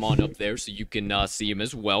to take them on up there so you can see them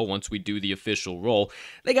as well once we do the official roll.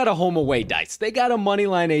 They got a home away dice. They got a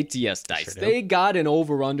Moneyline ATS dice. Sure they got an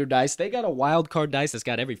over-under dice. They got a wild card dice that's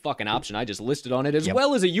got every fucking option I just listed on it, as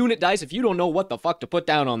well as a unit dice. If you don't know what the fuck to put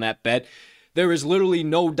down on that bet, there is literally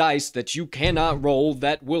no dice that you cannot roll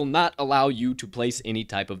that will not allow you to place any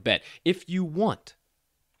type of bet. If you want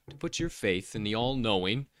to put your faith in the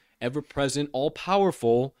all-knowing, ever-present,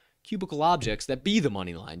 all-powerful cubicle objects that be the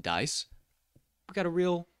Moneyline dice, we got a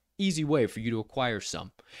real easy way for you to acquire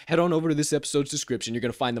some. Head on over to this episode's description. You're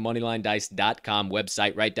going to find the moneylinedice.com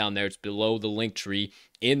website right down there. It's below the link tree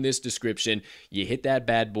in this description. You hit that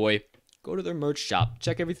bad boy, go to their merch shop,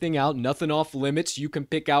 check everything out, nothing off limits. You can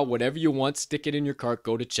pick out whatever you want, stick it in your cart,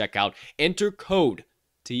 go to checkout, enter code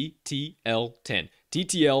TTL10.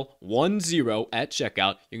 TTL10 at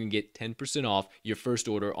checkout. You can get 10% off your first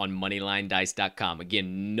order on moneylinedice.com.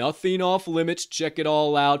 Again, nothing off limits. Check it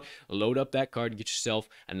all out. Load up that card and get yourself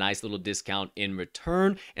a nice little discount in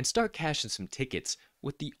return and start cashing some tickets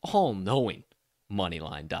with the all-knowing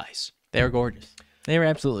Moneyline dice. They're gorgeous. They're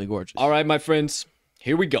absolutely gorgeous. All right, my friends,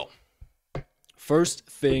 here we go. First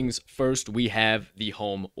things first, we have the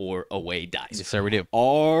home or away dice. Yes, sir, we do.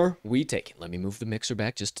 Are we taking? Let me move the mixer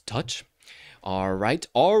back just a touch. All right,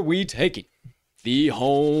 are we taking the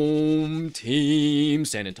home team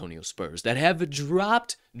San Antonio Spurs that have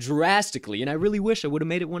dropped drastically? And I really wish I would have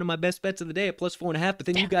made it one of my best bets of the day at plus 4.5, but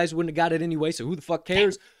then you guys wouldn't have got it anyway, so who the fuck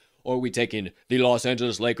cares? Or are we taking the Los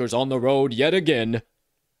Angeles Lakers on the road yet again?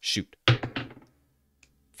 Shoot.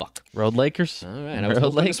 Fuck. Road Lakers. All right, I was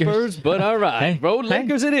hoping the Spurs, but all right. Road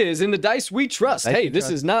Lakers it is, in the dice we trust. This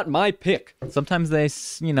is not my pick. Sometimes they,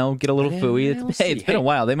 get a little fooey. It's been a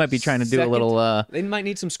while. They might be trying to do a little... They might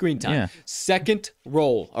need some screen time. Yeah. Second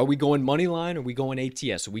roll. Are we going money line or are we going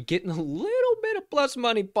ATS? Are we getting a little bit of plus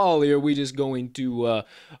money, Paulie, or are we just going to...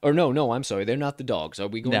 no, I'm sorry. They're not the dogs. Are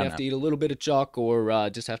we going to have to eat a little bit of chalk or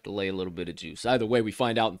just have to lay a little bit of juice? Either way, we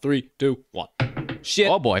find out in 3, 2, 1.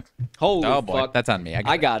 Shit. Oh, boy. Holy boy. Fuck. That's on me.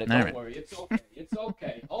 I got it. Don't worry. It's okay. It's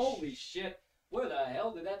okay. Holy shit. Where the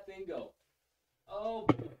hell did that thing go? Oh,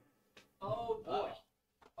 boy. Oh, boy.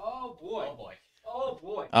 Oh, boy. Oh, boy. Oh,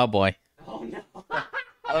 boy. Oh, boy. Oh, no.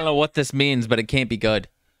 I don't know what this means, but it can't be good.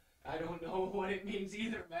 I don't know what it means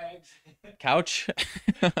either, Mags. Couch?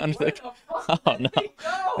 Where the fuck oh, did no. it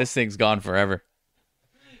go? This thing's gone forever.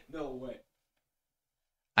 No way.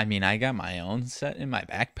 I mean, I got my own set in my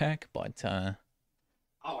backpack, but...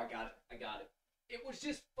 Oh, I got it. It was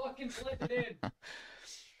just fucking blended in.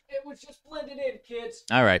 It was just blended in, kids.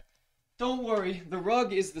 All right. Don't worry. The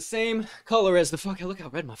rug is the same color as the fucking... Look how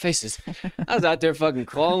red my face is. I was out there fucking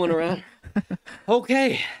crawling around.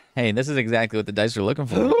 Okay. Hey, this is exactly what the dice are looking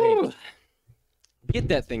for. Ooh. Get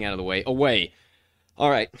that thing out of the way. Away.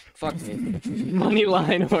 All right. Fuck me. Money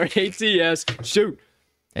line or ATS. Shoot.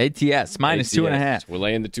 ATS, minus 2.5. We're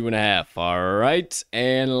laying the 2.5. All right.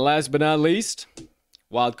 And last but not least...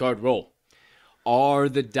 Wild card roll. Are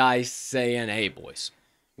the dice saying, hey, boys,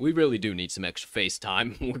 we really do need some extra face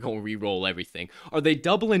time. We're going to re-roll everything. Are they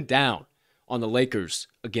doubling down on the Lakers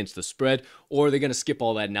against the spread, or are they going to skip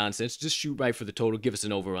all that nonsense? Just shoot right for the total. Give us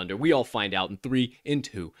an over-under. We all find out in 3, in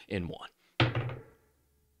 2, in 1.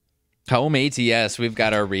 Home ATS, we've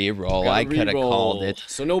got our re-roll. I could have called it.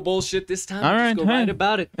 So no bullshit this time. All right, just go right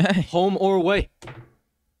about it. Home or away?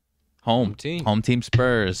 Home team. Home team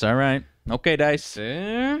Spurs. All right. Okay, dice.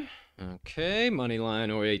 There. Okay, money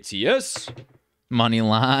line or ATS. Money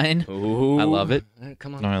line. Ooh. I love it.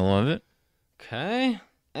 Come on. I love it. Okay.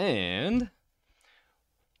 And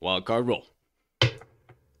wild card roll.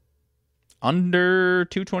 Under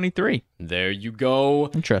 223. There you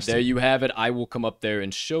go. Interesting. There you have it. I will come up there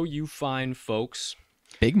and show you fine folks.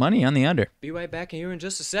 Big money on the under. Be right back here in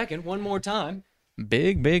just a second. One more time.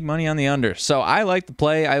 Big money on the under. So I like the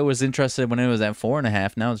play. I was interested when it was at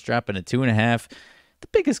 4.5. Now it's dropping to 2.5. The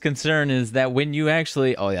biggest concern is that when you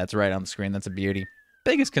actually... Oh, yeah, it's right on the screen. That's a beauty.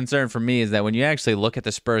 Biggest concern for me is that when you actually look at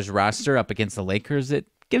the Spurs roster up against the Lakers, it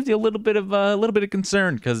gives you a little bit of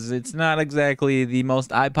concern because it's not exactly the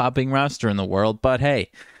most eye-popping roster in the world. But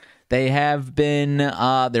hey, They have been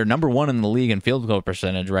they're number 1 in the league in field goal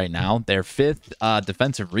percentage right now. They're 5th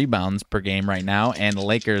defensive rebounds per game right now, and the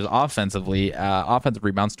Lakers offensive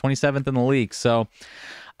rebounds 27th in the league. So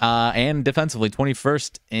and defensively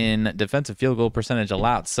 21st in defensive field goal percentage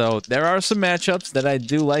allowed. So there are some matchups that I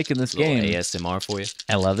do like in this game. ASMR for you.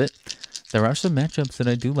 I love it. There are some matchups that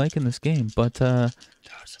I do like in this game, but there are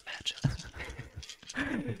some matchups.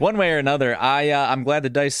 one way or another, I'm glad the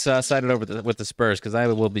dice sided over with the Spurs, because I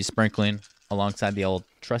will be sprinkling alongside the old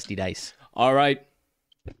trusty dice. All right.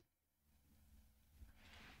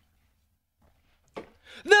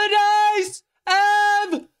 The dice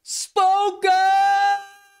have spoken!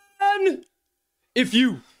 If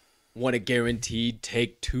you want a guaranteed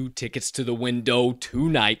take 2 tickets to the window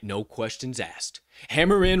tonight, no questions asked,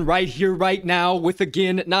 hammer in right here, right now, with,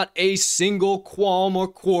 again, not a single qualm or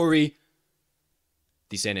quarry,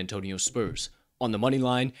 the San Antonio Spurs on the money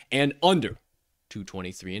line and under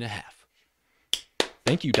 223.5.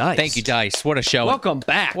 Thank you, Dice. Thank you, Dice. What a showing. Welcome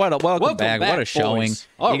back. Welcome back. What a showing.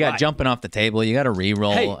 You got jumping off the table. You got a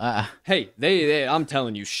re-roll. Hey, they I'm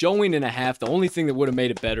telling you, showing and a half. The only thing that would have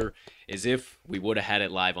made it better is if we would have had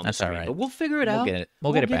it live on the screen. All right. But we'll figure it out.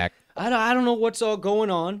 We'll get it back. I don't know what's all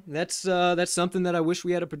going on. That's something that I wish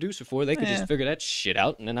we had a producer for. They could just figure that shit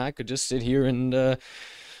out, and then I could just sit here and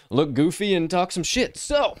look goofy and talk some shit.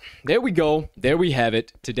 So there we go. There we have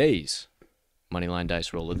it. Today's Moneyline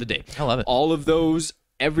Dice Roll of the day. I love it. All of those,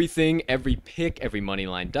 everything, every pick, every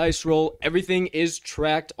Moneyline Dice Roll, everything is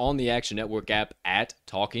tracked on the Action Network app at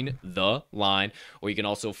Talking the Line. Or you can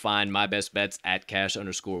also find my best bets at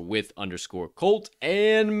cash_with_Colt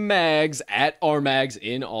and Mags at rmags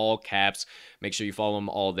in all caps. Make sure you follow them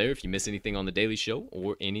all there if you miss anything on the Daily Show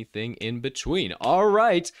or anything in between. All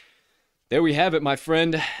right. There we have it, my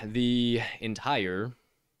friend. The entire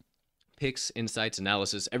picks, insights,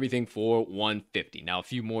 analysis, everything for 150. Now, a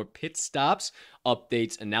few more pit stops,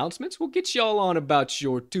 updates, announcements. We'll get y'all on about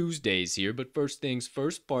your Tuesdays here. But first things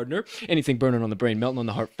first, partner. Anything burning on the brain, melting on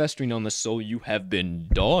the heart, festering on the soul, you have been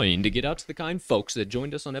dying to get out to the kind folks that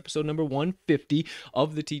joined us on episode number 150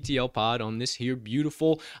 of the TTL Pod on this here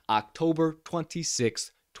beautiful October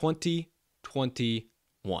 26th,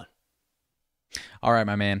 2021. All right,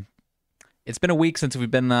 my man. It's been a week since we've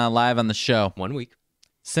been live on the show. 1 week.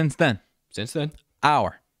 Since then,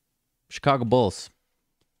 our Chicago Bulls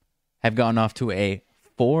have gone off to a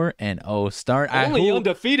 4-0 start. Only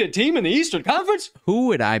undefeated team in the Eastern Conference? Who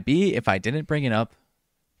would I be if I didn't bring it up?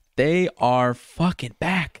 They are fucking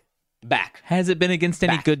back. Has it been against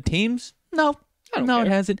any good teams? No. No, it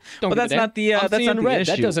hasn't. But that's not the issue.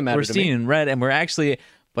 That doesn't matter We're to seeing me. in red, and we're actually...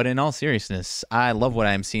 But in all seriousness, I love what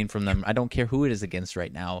I'm seeing from them. I don't care who it is against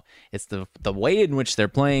right now. It's the way in which they're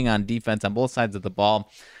playing on defense on both sides of the ball,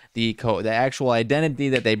 the actual identity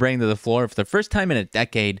that they bring to the floor for the first time in a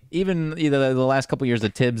decade. Even the last couple years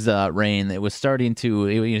of Tibbs' reign, it was starting to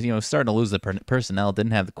lose the personnel.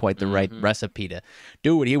 Didn't have quite the right recipe to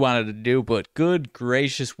do what he wanted to do. But good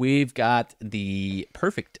gracious, we've got the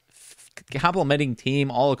perfect complementing team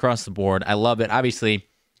all across the board. I love it. Obviously,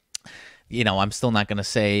 I'm still not going to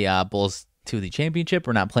say Bulls to the championship.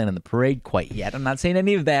 We're not playing in the parade quite yet. I'm not saying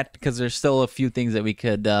any of that because there's still a few things that we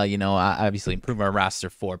could, obviously improve our roster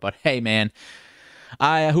for. But hey, man,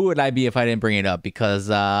 who would I be if I didn't bring it up? Because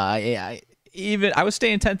I was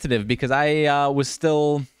staying tentative because I was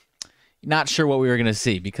still not sure what we were going to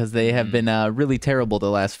see because they have been really terrible the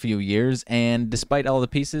last few years. And despite all the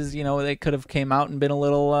pieces, they could have came out and been a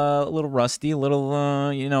little rusty, a little,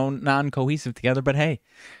 non-cohesive together. But hey,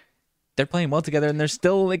 they're playing well together, and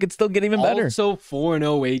they could still get even better. Also,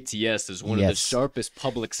 4-0 ATS is one of the sharpest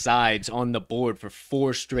public sides on the board for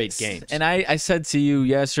 4 straight games. And I said to you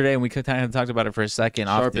yesterday, and we kind of talked about it for a second.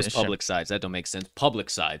 Sharpest public sides. That don't make sense. Public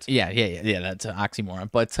sides. Yeah. That's an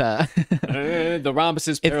oxymoron. But the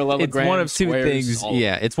rhombuses, parallelograms, it's one of two things.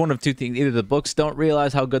 Yeah, it's one of two things. Either the books don't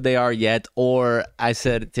realize how good they are yet, or I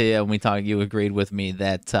said to you when we talked, you agreed with me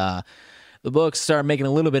that the books start making a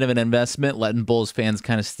little bit of an investment, letting Bulls fans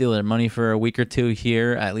kind of steal their money for a week or two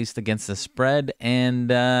here, at least against the spread. And,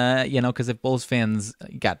 because if Bulls fans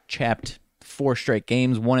got chapped 4 straight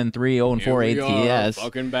games, 1-3, 0-4 ATS,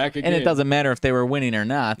 fucking back again. and it doesn't matter if they were winning or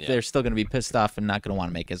not, they're still going to be pissed off and not going to want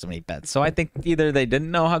to make as many bets. So I think either they didn't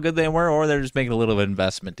know how good they were, or they're just making a little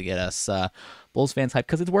investment to get us Bulls fans hyped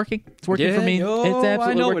because it's working. It's working for me. It's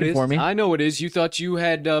absolutely working for me. I know it is. You thought you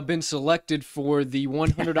had been selected for the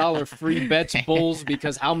 $100 free bets Bulls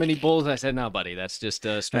because how many Bulls? I said, no, buddy, that's just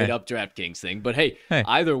a straight up DraftKings thing. But hey,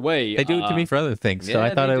 either way. They do it to me for other things, so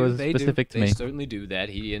I thought it was specific to me. They certainly do that.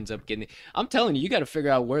 He ends up getting I'm telling you, you got to figure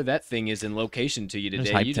out where that thing is in location to you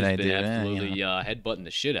today. hyped You today, just been dude. absolutely headbutting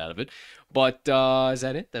the shit out of it. But is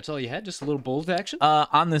that it? That's all you had? Just a little Bulls action?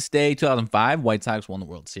 On this day, 2005, White Sox won the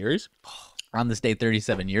World Series. On this day,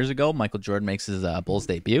 37 years ago, Michael Jordan makes his Bulls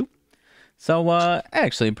debut. So,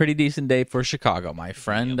 actually, a pretty decent day for Chicago, my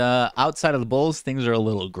friend. Outside of the Bulls, things are a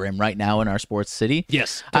little grim right now in our sports city.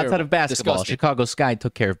 Yes. Outside terrible, of basketball, disgusting. Chicago Sky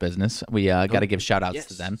took care of business. We got to give shout-outs Yes,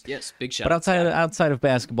 to them. yes, big shout. But outside of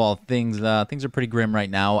basketball, things are pretty grim right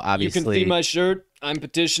now, You obviously. can see my shirt. I'm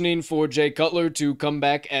petitioning for Jay Cutler to come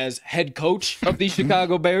back as head coach of the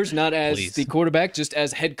Chicago Bears, not as Please. the quarterback, just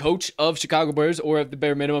as head coach of Chicago Bears, or at the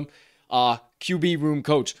bare minimum, QB room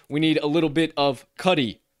coach. We need a little bit of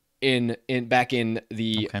Cuddy back in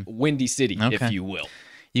the Windy City, if Okay. you will.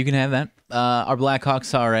 You can have that. Our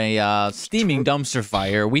Blackhawks are a steaming dumpster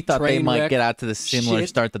fire. We thought they Train might wreck. get out to the similar Shit.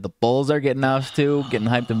 start that the Bulls are getting off to, getting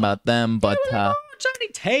hyped about them, but Johnny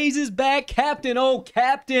Taze is back, captain. Oh,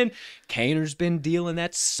 captain. Kaner's been dealing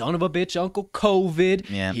that son of a bitch, Uncle COVID.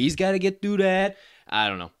 Yeah. He's got to get through that. I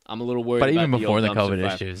don't know. I'm a little worried But about even before old the dumpster COVID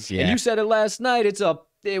fire. issues, And yeah. you said it last night.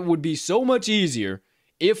 It would be so much easier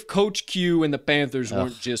if Coach Q and the Panthers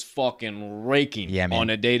weren't just fucking raking Yeah, man. on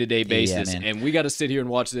a day-to-day basis. man. And we got to sit here and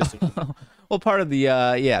watch this. well, part of the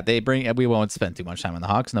they bring. We won't spend too much time on the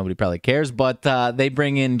Hawks. Nobody probably cares, but they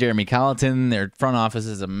bring in Jeremy Colleton. Their front office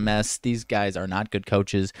is a mess. These guys are not good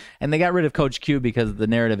coaches, and they got rid of Coach Q because the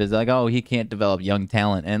narrative is like, oh, he can't develop young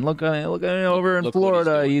talent. And look over in Look what he's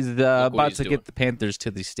Florida, doing. he's Look about what he's to doing. get the Panthers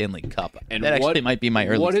to the Stanley Cup. And that actually might be my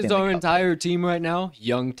early. What is Stanley our Cup. entire team right now?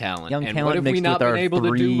 Young talent. Young and talent what have we mixed not with our been able to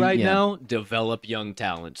three- do right yeah. now? Develop young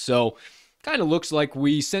talent. So kind of looks like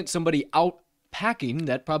we sent somebody out packing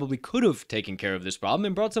that probably could have taken care of this problem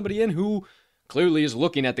and brought somebody in who clearly is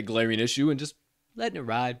looking at the glaring issue and just letting it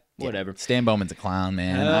ride. Whatever. Stan Bowman's a clown,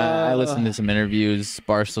 man. I listened to some interviews.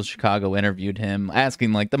 Barstool Chicago interviewed him,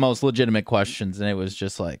 asking like the most legitimate questions, and it was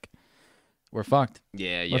just like, we're fucked.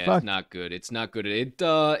 Yeah, We're it's fucked. not good. It's not good.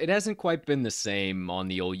 It hasn't quite been the same on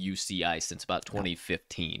the old UCI since about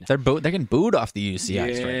 2015. They're getting booed off the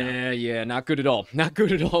UCIs right now. Yeah, not good at all. Not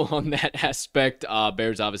good at all on that aspect.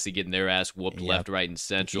 Bears obviously getting their ass whooped left, right, and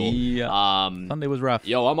central. Yeah. Sunday was rough.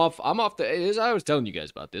 Yo, I'm off the. As I was telling you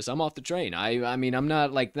guys about this, I'm off the train. I mean, I'm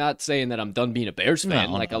not saying that I'm done being a Bears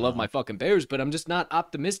fan. No, I love my fucking Bears, but I'm just not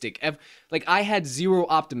optimistic. Like I had zero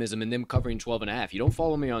optimism in them covering 12 and a half. You don't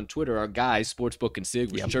follow me on Twitter. Our guy, Sportsbook and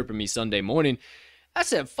Sig, was chirping me Sunday morning. I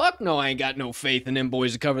said, fuck no, I ain't got no faith in them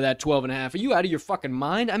boys to cover that 12 and a half. Are you out of your fucking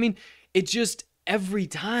mind? I mean, it just every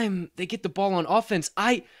time they get the ball on offense,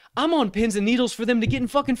 I'm on pins and needles for them to get in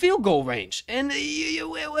fucking field goal range. And you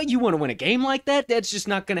want to win a game like that? That's just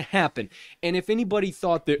not going to happen. And if anybody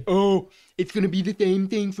thought that, oh, it's going to be the same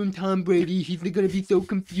thing from Tom Brady, he's going to be so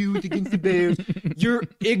confused against the Bears, you're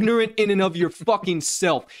ignorant in and of your fucking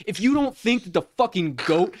self. If you don't think that the fucking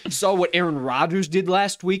GOAT saw what Aaron Rodgers did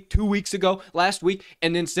last week, 2 weeks ago, last week,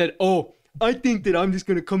 and then said, oh, I think that I'm just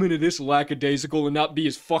going to come into this lackadaisical and not be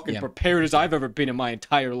as fucking prepared as I've ever been in my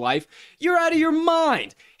entire life. You're out of your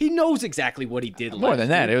mind. He knows exactly what he did last More than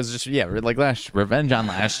that, year. it was just like revenge on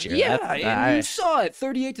last year. Yeah, That's- and you saw it,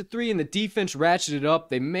 38-3, and the defense ratcheted up.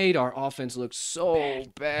 They made our offense look so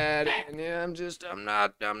bad. And yeah, I'm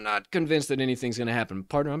not convinced that anything's going to happen.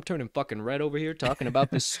 Partner, I'm turning fucking red over here talking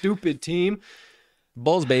about this stupid team.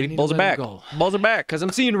 Bulls, baby. Bulls are let 'em back. go. Bulls are back. Because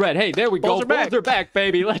I'm seeing red. Hey, there we Bulls go. are back. Bulls are back,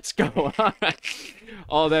 baby. Let's go. All right.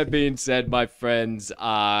 All that being said, my friends,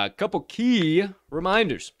 a couple key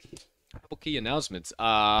reminders, a couple key announcements.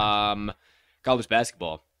 College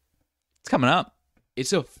basketball. It's coming up.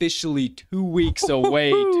 It's officially 2 weeks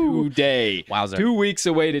away today. Wowzer. 2 weeks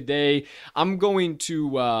away today. I'm going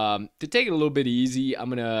to take it a little bit easy.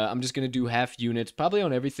 I'm just gonna do half units, probably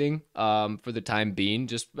on everything, for the time being.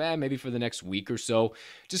 Just maybe for the next week or so.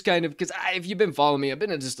 Just kind of because if you've been following me, I've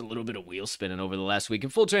been just a little bit of wheel spinning over the last week. In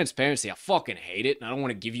full transparency, I fucking hate it, and I don't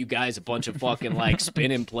want to give you guys a bunch of fucking like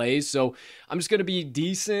spinning plays. So I'm just gonna be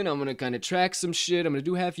decent. I'm gonna kind of track some shit. I'm gonna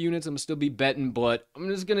do half units. I'm gonna still be betting, but I'm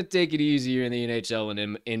just gonna take it easier in the NHL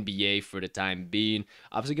and NBA for the time being.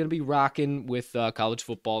 Obviously going to be rocking with college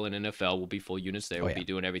football and NFL. We'll be full units there. We'll be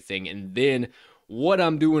doing everything. And then what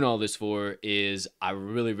I'm doing all this for is I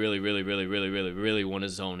really want to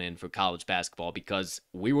zone in for college basketball because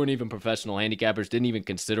we weren't even professional handicappers, didn't even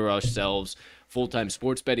consider ourselves full-time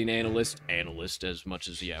sports betting analysts as much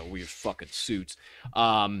as, we're fucking suits.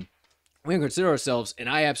 we can consider ourselves, and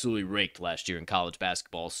I absolutely raked last year in college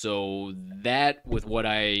basketball. So that, with what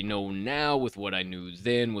I know now, with what I knew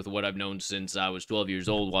then, with what I've known since I was 12 years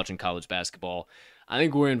old watching college basketball, I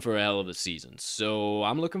think we're in for a hell of a season. So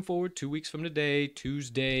I'm looking forward 2 weeks from today,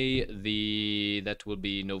 Tuesday, that will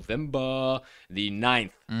be November the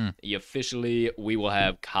 9th. Officially, we will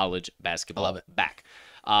have college basketball back.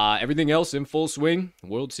 Everything else in full swing.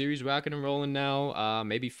 World Series rocking and rolling now.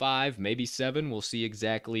 Maybe 5, maybe 7. We'll see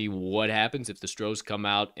exactly what happens if the Stros come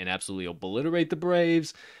out and absolutely obliterate the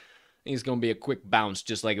Braves. I think it's going to be a quick bounce,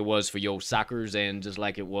 just like it was for Yo Sockers and just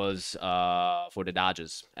like it was for the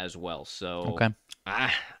Dodgers as well. So,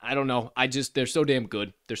 I don't know. They're so damn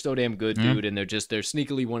good. They're so damn good, dude. And they're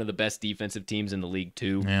sneakily one of the best defensive teams in the league,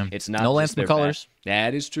 too. Yeah. It's not no just Lance McCullers.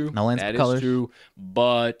 That is true. No Lance that McCullers. Is true.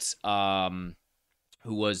 But,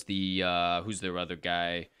 who was who's their other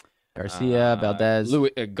guy? Garcia, Valdez.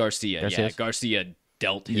 Garcia. Yeah, Garcia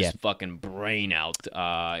dealt his fucking brain out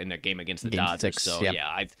in their game against the Dodgers. 6, so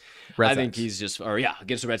I think he's just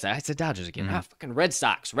against the Red Sox. I said Dodgers again. Fucking Red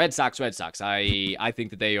Sox. I think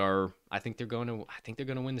that they're going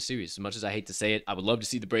to win the series. As much as I hate to say it, I would love to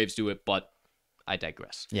see the Braves do it, but I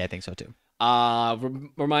digress. Yeah, I think so too.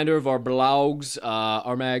 Reminder of our blogs,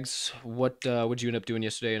 our mags. What did you end up doing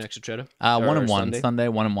yesterday on Extra Cheddar? 1-1 Sunday,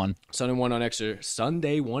 1-1.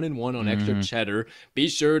 Sunday 1-1 on Extra Cheddar. Be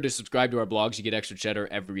sure to subscribe to our blogs. You get Extra Cheddar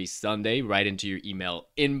every Sunday right into your email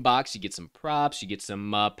inbox. You get some props. You get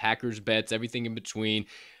some Packers bets. Everything in between.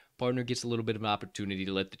 Partner gets a little bit of an opportunity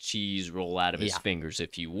to let the cheese roll out of his fingers,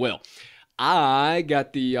 if you will. I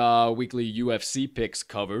got the weekly UFC picks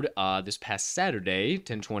covered. This past Saturday,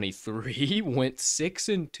 10/23, went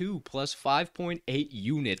 6-2 plus 5.8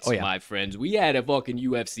 units, my friends. We had a fucking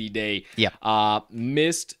UFC day.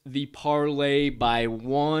 Missed the parlay by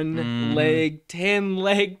one leg,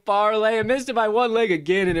 10-leg parlay. I missed it by one leg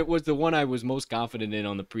again, and it was the one I was most confident in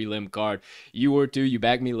on the prelim card. You were too. You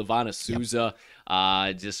backed me, Lavana Souza.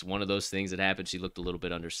 Just one of those things that happened. She looked a little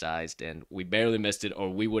bit undersized, and we barely missed it, or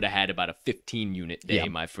we would have had about a 15-unit day,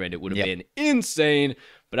 my friend. It would have been insane.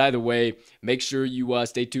 But either way, make sure you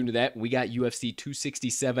stay tuned to that. We got UFC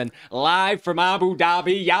 267 live from Abu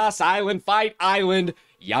Dhabi. Yas Island, Fight Island.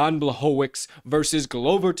 Jan Blachowicz versus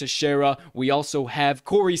Glover Teixeira. We also have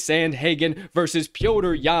Corey Sandhagen versus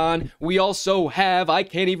Piotr Jan. We also have, I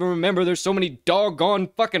can't even remember, there's so many doggone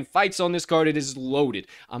fucking fights on this card. It is loaded.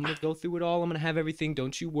 I'm going to go through it all. I'm going to have everything.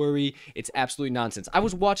 Don't you worry. It's absolutely nonsense. I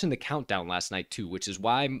was watching the countdown last night too, which is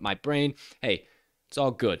why my brain, hey, it's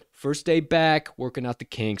all good. First day back, working out the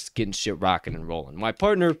kinks, getting shit rocking and rolling. My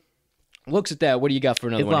partner looks at that. What do you got for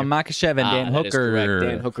another one? Makhachev and Dan Hooker.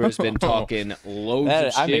 Dan Hooker has been talking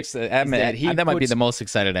loads of shit. That might be the most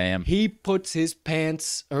excited I am. He puts his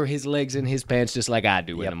pants or his legs in his pants just like I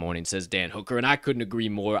do in the morning, says Dan Hooker, and I couldn't agree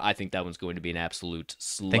more. I think that one's going to be an absolute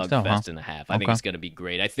slugfest and a half. I think it's going to be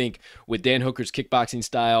great. I think with Dan Hooker's kickboxing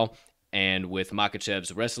style and with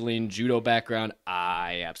Makhachev's wrestling, judo background,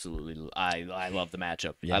 I love the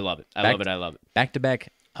matchup. I love it. I love it. Back-to-back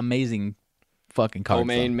amazing fucking cards.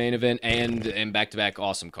 Main event and back-to-back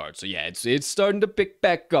awesome cards. So yeah, it's starting to pick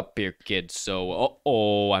back up here, kids. So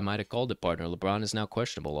I might have called it, partner. LeBron is now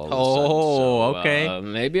questionable all of a sudden. So, okay.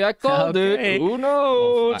 Maybe I called it. Who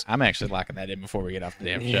knows? Well, I'm actually locking that in before we get off the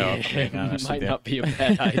damn show. Might not be a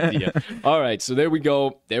bad idea. All right, so there we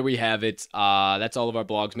go. There we have it. That's all of our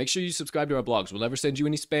blogs. Make sure you subscribe to our blogs. We'll never send you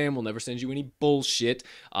any spam. We'll never send you any bullshit.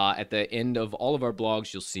 At the end of all of our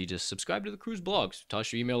blogs, you'll see just subscribe to the Cruise blogs.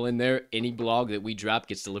 Toss your email in there. Any blog that we drop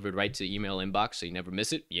gets delivered right to email inbox, so you never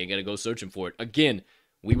miss it. You ain't gotta go searching for it. Again,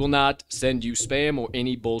 we will not send you spam or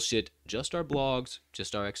any bullshit. Just our blogs,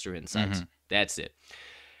 just our extra insights. That's it.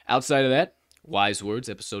 Outside of that, Wise Words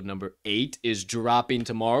episode number 8 is dropping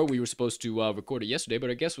tomorrow. We were supposed to record it yesterday,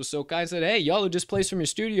 but our guest was so kind and said, hey, y'all are displaced from your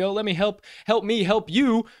studio. Let me help me help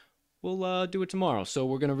you. We'll do it tomorrow. So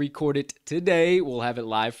we're going to record it today. We'll have it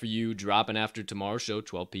live for you, dropping after tomorrow's show,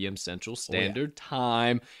 12 p.m. Central Standard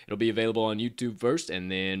Time. It'll be available on YouTube first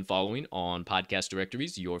and then following on podcast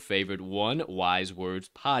directories, your favorite one, Wise Words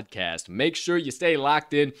Podcast. Make sure you stay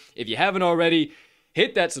locked in. If you haven't already,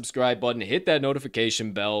 hit that subscribe button, hit that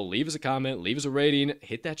notification bell, leave us a comment, leave us a rating,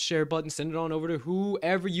 hit that share button, send it on over to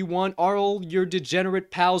whoever you want, all your degenerate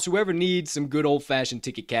pals, whoever needs some good old-fashioned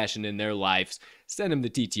ticket cashing in their lives. Send them the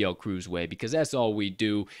TTL Cruise way, because that's all we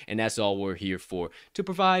do, and that's all we're here for, to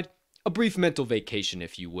provide a brief mental vacation,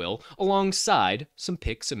 if you will, alongside some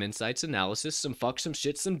picks, some insights, analysis, some fuck, some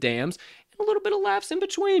shit, some dams, and a little bit of laughs in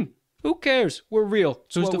between. Who cares? We're real.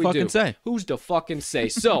 It's Who's what to we fucking do. say? Who's to fucking say?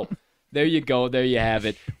 So, there you go. There you have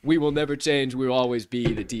it. We will never change. We will always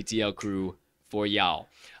be the TTL crew for y'all.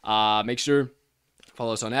 Make sure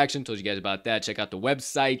Follow us on Action. Told you guys about that. Check out the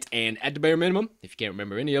website. And at the bare minimum, if you can't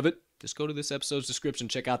remember any of it, just go to this episode's description,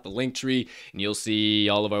 check out the link tree, and you'll see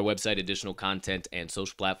all of our website additional content and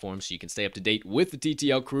social platforms so you can stay up to date with the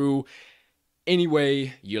TTL crew any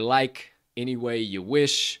way you like, any way you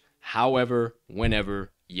wish, however, whenever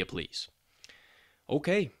you please.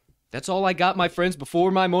 Okay, that's all I got, my friends, before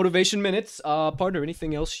my motivation minutes. Partner,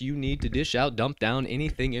 anything else you need to dish out, dump down,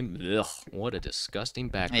 anything in... Ugh, what a disgusting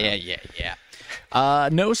background. Yeah.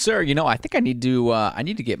 No, sir. You know, I think I need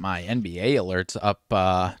to get my NBA alerts up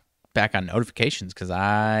back on notifications because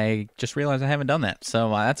I just realized I haven't done that. So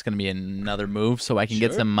that's going to be another move so I can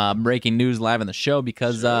get some breaking news live on the show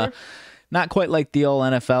because not quite like the old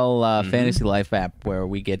NFL Fantasy Life app where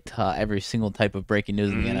we get every single type of breaking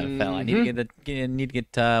news in the NFL. I need to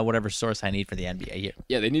get whatever source I need for the NBA here.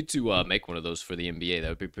 Yeah, they need to make one of those for the NBA. That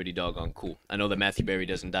would be pretty doggone cool. I know that Matthew Berry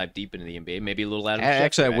doesn't dive deep into the NBA. Maybe a little out of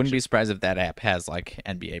Actually, I wouldn't be surprised if that app has like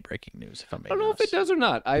NBA breaking news. If I'm I don't know if it does or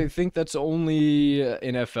not. I think that's only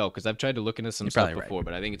NFL because I've tried to look into some stuff before,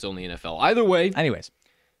 but I think it's only NFL. Either way. Anyways.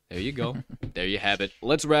 There you go. There you have it.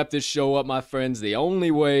 Let's wrap this show up, my friends. The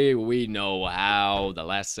only way we know how. The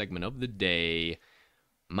last segment of the day.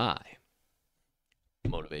 My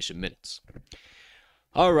motivation minutes.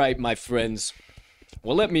 All right, my friends.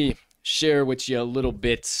 Well, let me share with you a little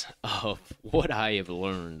bit of what I have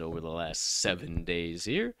learned over the last 7 days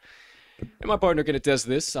here. And my partner can attest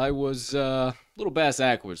this. I was a little bass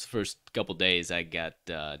backwards the first couple days. I got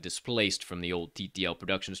displaced from the old TTL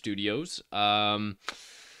production studios.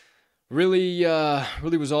 Really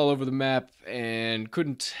was all over the map and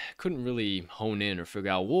couldn't really hone in or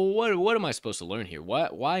figure out, well, what am I supposed to learn here?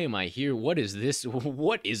 Why am I here? What is this?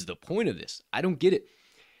 What is the point of this? I don't get it.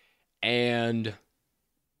 And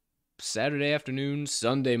Saturday afternoon,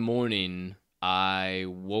 Sunday morning, I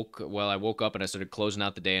woke up and I started closing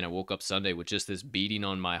out the day, and I woke up Sunday with just this beating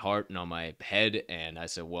on my heart and on my head, and I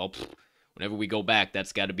said, well, whenever we go back,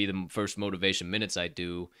 that's got to be the first motivation minutes I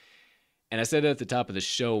do. And I said it at the top of the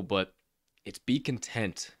show, but it's be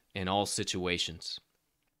content in all situations.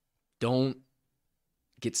 Don't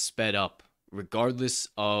get sped up, regardless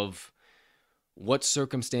of what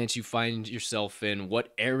circumstance you find yourself in,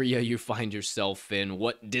 what area you find yourself in,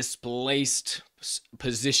 what displaced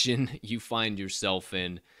position you find yourself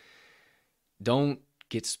in. Don't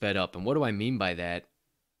get sped up. And what do I mean by that?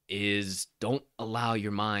 Is don't allow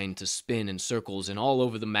your mind to spin in circles and all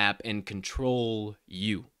over the map and control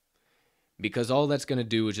you. Because all that's going to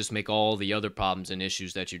do is just make all the other problems and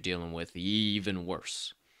issues that you're dealing with even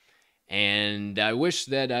worse. And I wish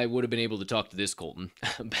that I would have been able to talk to this Colton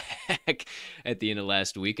back at the end of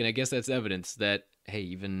last week. And I guess that's evidence that, hey,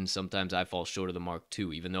 even sometimes I fall short of the mark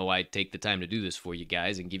too. Even though I take the time to do this for you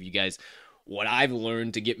guys and give you guys what I've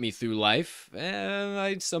learned to get me through life,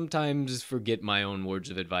 I sometimes forget my own words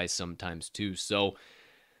of advice sometimes too. So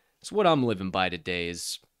it's what I'm living by today,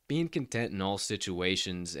 is being content in all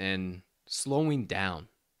situations and slowing down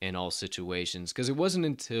in all situations. Because it wasn't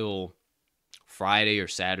until Friday or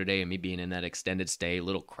Saturday and me being in that extended stay,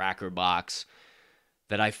 little cracker box,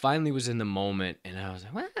 that I finally was in the moment and I was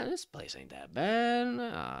like, well, this place ain't that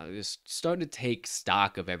bad. Just starting to take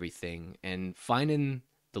stock of everything and finding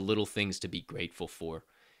the little things to be grateful for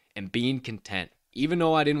and being content. Even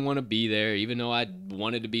though I didn't want to be there, even though I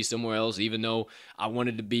wanted to be somewhere else, even though I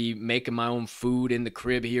wanted to be making my own food in the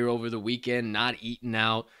crib here over the weekend, not eating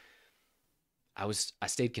out, I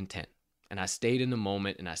stayed content. And I stayed in the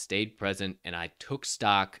moment, and I stayed present, and I took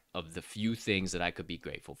stock of the few things that I could be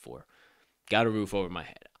grateful for. Got a roof over my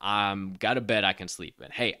head. Got a bed I can sleep in.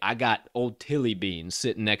 Hey, I got old Tilly Beans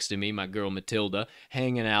sitting next to me, my girl Matilda,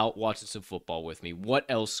 hanging out, watching some football with me. What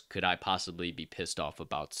else could I possibly be pissed off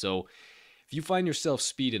about? So if you find yourself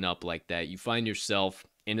speeding up like that, you find yourself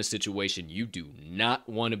in a situation you do not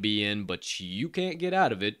want to be in, but you can't get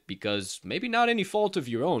out of it because maybe not any fault of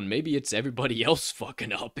your own. Maybe it's everybody else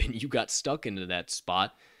fucking up and you got stuck into that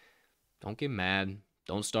spot. Don't get mad.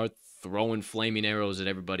 Don't start throwing flaming arrows at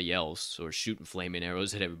everybody else or shooting flaming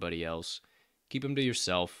arrows at everybody else. Keep them to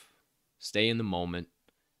yourself. Stay in the moment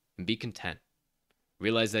and be content.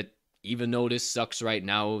 Realize that even though this sucks right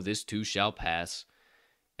now, this too shall pass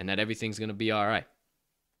and that everything's going to be all right.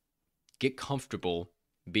 Get comfortable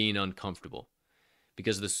being uncomfortable,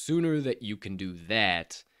 because the sooner that you can do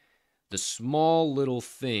that, the small little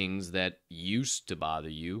things that used to bother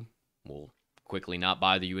you will quickly not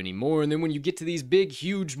bother you anymore. And then when you get to these big,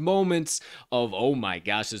 huge moments of, oh my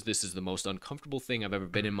gosh, this is the most uncomfortable thing I've ever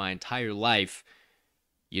been in my entire life,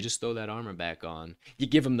 you just throw that armor back on. You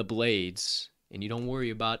give them the blades, and you don't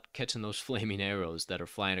worry about catching those flaming arrows that are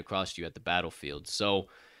flying across you at the battlefield. So,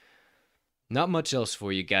 not much else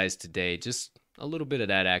for you guys today. Just a little bit of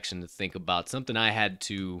that action to think about. Something I had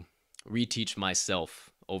to reteach myself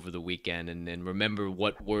over the weekend and remember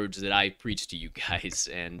what words that I preach to you guys.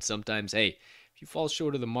 And sometimes, hey, if you fall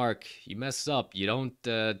short of the mark, you mess up, you don't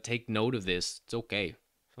take note of this, it's okay.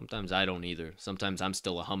 Sometimes I don't either. Sometimes I'm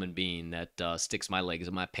still a humming being that sticks my legs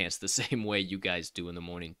in my pants the same way you guys do in the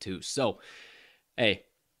morning too. So, hey,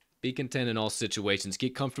 be content in all situations.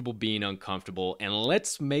 Get comfortable being uncomfortable. And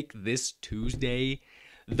let's make this Tuesday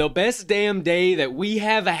the best damn day that we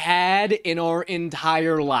have had in our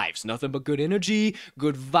entire lives. Nothing but good energy,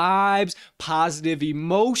 good vibes, positive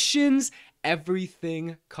emotions,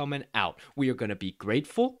 everything coming out. We are going to be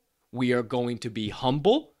grateful. We are going to be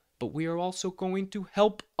humble. But we are also going to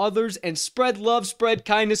help others and spread love, spread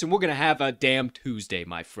kindness. And we're going to have a damn Tuesday,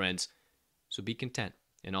 my friends. So be content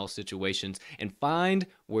in all situations and find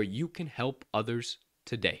where you can help others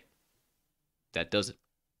today. That does it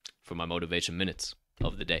for my motivation minutes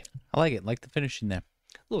of the day. I like it. Like the finishing there.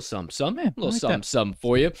 A little something, Yeah, little I like that. something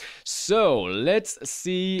for you. So let's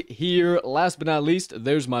see here. Last but not least,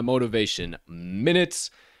 there's my motivation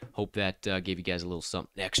minutes. Hope that gave you guys a little something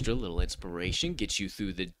extra, a little inspiration, get you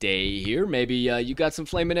through the day here. Maybe you got some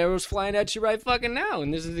flaming arrows flying at you right fucking now,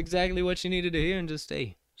 and this is exactly what you needed to hear, and just,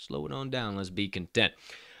 hey, slow it on down. Let's be content.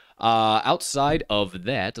 Outside of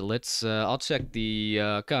that, I'll check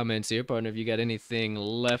the comments here. Partner, if you got anything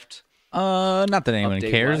left? Not that anyone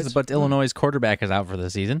cares, Update-wise? but Illinois' quarterback is out for the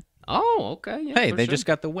season. Oh, okay. Yeah, Hey, for they sure. just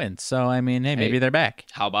got the win, so I mean, hey, maybe Hey. they're back.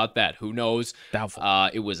 How about that? Who knows? Doubtful.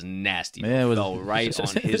 It was nasty. Yeah, It it was- fell right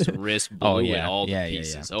on his wrist, blew Oh, it yeah. all Yeah, to yeah,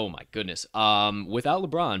 pieces. Oh my goodness. Without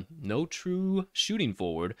LeBron, no true shooting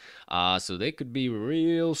forward. So they could be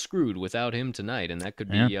real screwed without him tonight, and that could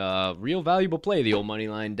be a real valuable play. The old money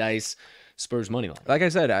line dice, Spurs money line. Like I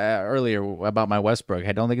said earlier about my Westbrook,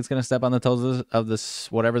 I don't think it's going to step on the toes of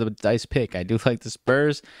this whatever the dice pick. I do like the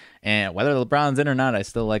Spurs, and whether LeBron's in or not, I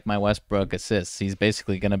still like my Westbrook assists. He's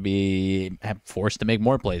basically going to be forced to make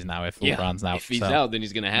more plays now if LeBron's out. If he's so out, then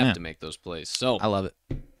he's gonna have Yeah. to make those plays. So I love it.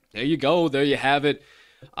 there you go. There you have it.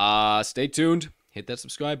 Stay tuned. Hit that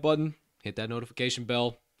subscribe button. Hit that notification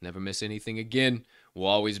bell. Never miss anything again. We'll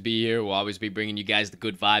always be here. We'll always be bringing you guys the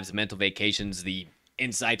good vibes, the mental vacations, the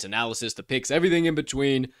insights, analysis, the picks, everything in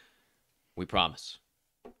between. We promise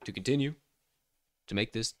to continue to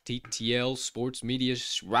make this TTL sports media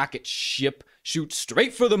rocket ship shoot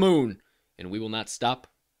straight for the moon. And we will not stop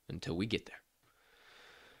until we get there.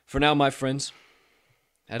 For now, my friends,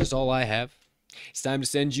 that is all I have. It's time to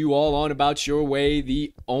send you all on about your way,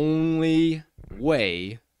 the only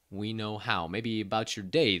way we know how. Maybe about your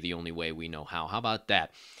day, the only way we know how. How about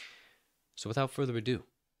that? So without further ado,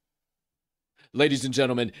 ladies and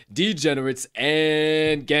gentlemen, degenerates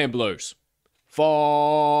and gamblers,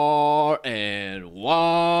 far and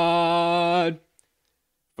wide,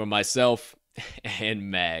 for myself and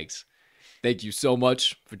Mags. Thank you so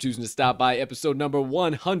much for choosing to stop by episode number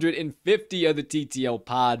 150 of the TTL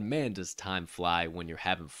Pod. Man, does time fly when you're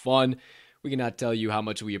having fun. We cannot tell you how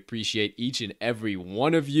much we appreciate each and every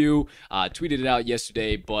one of you. Tweeted it out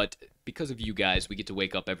yesterday, but because of you guys, we get to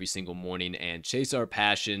wake up every single morning and chase our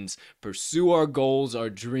passions, pursue our goals, our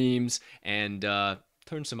dreams, and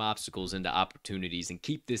turn some obstacles into opportunities and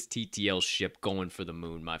keep this TTL ship going for the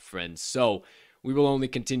moon, my friends. So we will only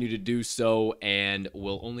continue to do so, and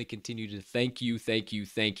we'll only continue to thank you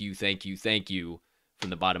from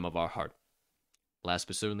the bottom of our heart. Last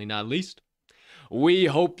but certainly not least, we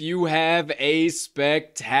hope you have a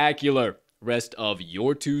spectacular rest of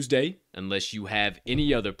your Tuesday, unless you have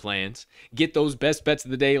any other plans. Get those best bets of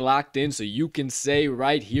the day locked in so you can say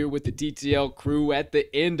right here with the TTL crew at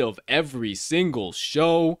the end of every single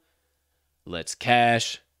show, let's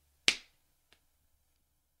cash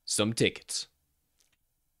some tickets.